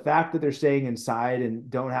 the fact that they're staying inside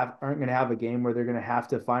and aren't going to have a game where they're going to have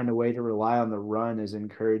to find a way to rely on the run is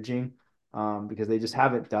encouraging because they just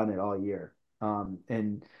haven't done it all year.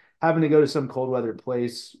 And having to go to some cold weather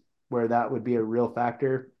place where that would be a real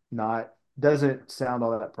factor, not doesn't sound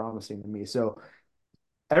all that promising to me. So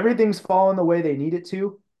everything's falling the way they need it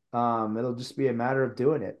to. It'll just be a matter of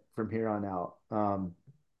doing it from here on out.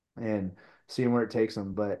 And seeing where it takes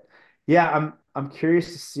them. But yeah, I'm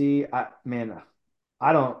curious to see. Man,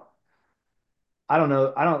 I don't I don't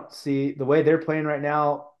know. I don't see the way they're playing right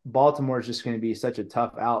now. Baltimore is just going to be such a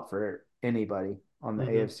tough out for anybody on the Hmm.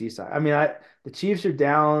 AFC side. I mean, the Chiefs are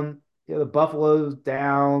down. The Buffalo's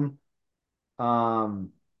down.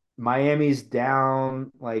 Um, Miami's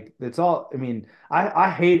down. Like it's all. I mean, I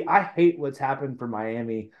hate what's happened for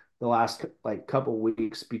Miami the last like couple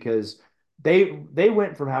weeks because they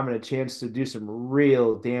went from having a chance to do some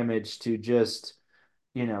real damage to just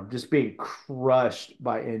being crushed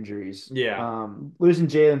by injuries. Yeah. Losing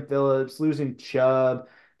Jalen Phillips, losing Chubb.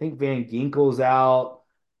 I think Van Ginkel's out.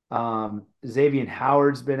 Xavier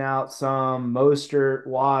Howard's been out some. Mostert,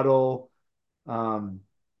 Waddle. Um,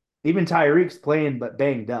 even Tyreek's playing but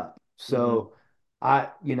banged up. Hmm. So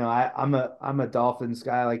I'm a Dolphins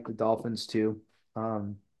guy. I like the Dolphins too.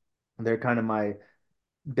 Um, they're kind of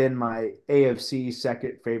been my AFC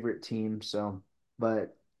second favorite team. So,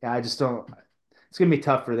 but yeah, I just don't. It's gonna be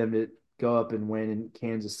tough for them to go up and win in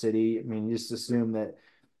Kansas City. I mean, you just assume that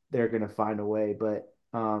they're gonna find a way. But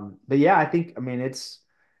yeah, I think I mean it's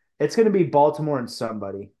gonna be Baltimore and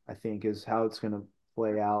somebody. I think is how it's gonna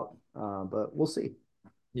play out. But we'll see.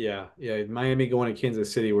 Yeah, yeah. Miami going to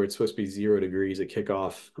Kansas City where it's supposed to be 0 degrees at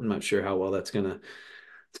kickoff. I'm not sure how well that's gonna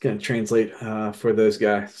it's gonna translate for those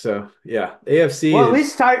guys. So yeah, AFC Well,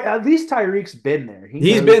 is At least Tyreek's been there.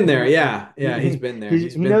 he's been there. Yeah, yeah, he's been there.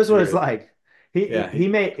 He's He been knows what through it's it. like. Yeah, He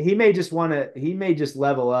may just want to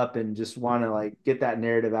level up and just want to like get that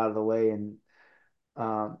narrative out of the way and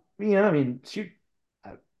I mean shoot.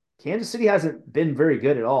 Kansas City hasn't been very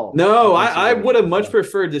good at all No, I offensively. would have much So,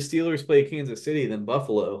 preferred the Steelers play Kansas City than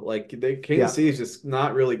Buffalo. Like Kansas yeah. City's just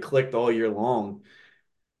not really clicked all year long.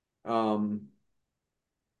 Um,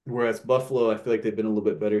 Whereas Buffalo, I feel like they've been a little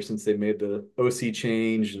bit better since they made the OC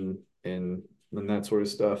change and that sort of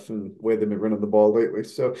stuff and the way they've been running the ball lately.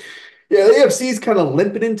 So yeah, the AFC is kind of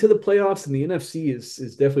limping into the playoffs, and the NFC is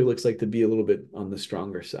definitely looks like to be a little bit on the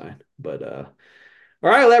stronger side. But all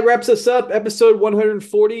right, well, that wraps us up. Episode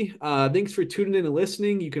 140. Thanks for tuning in and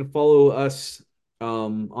listening. You can follow us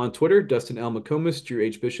on Twitter, Dustin L. McComas, Drew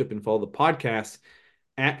H. Bishop, and follow the podcast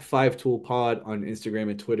at Five Tool Pod on Instagram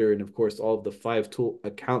and Twitter, and of course all of the Five Tool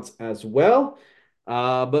accounts as well.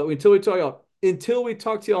 But until we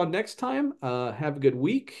talk to y'all next time, have a good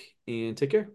week and take care.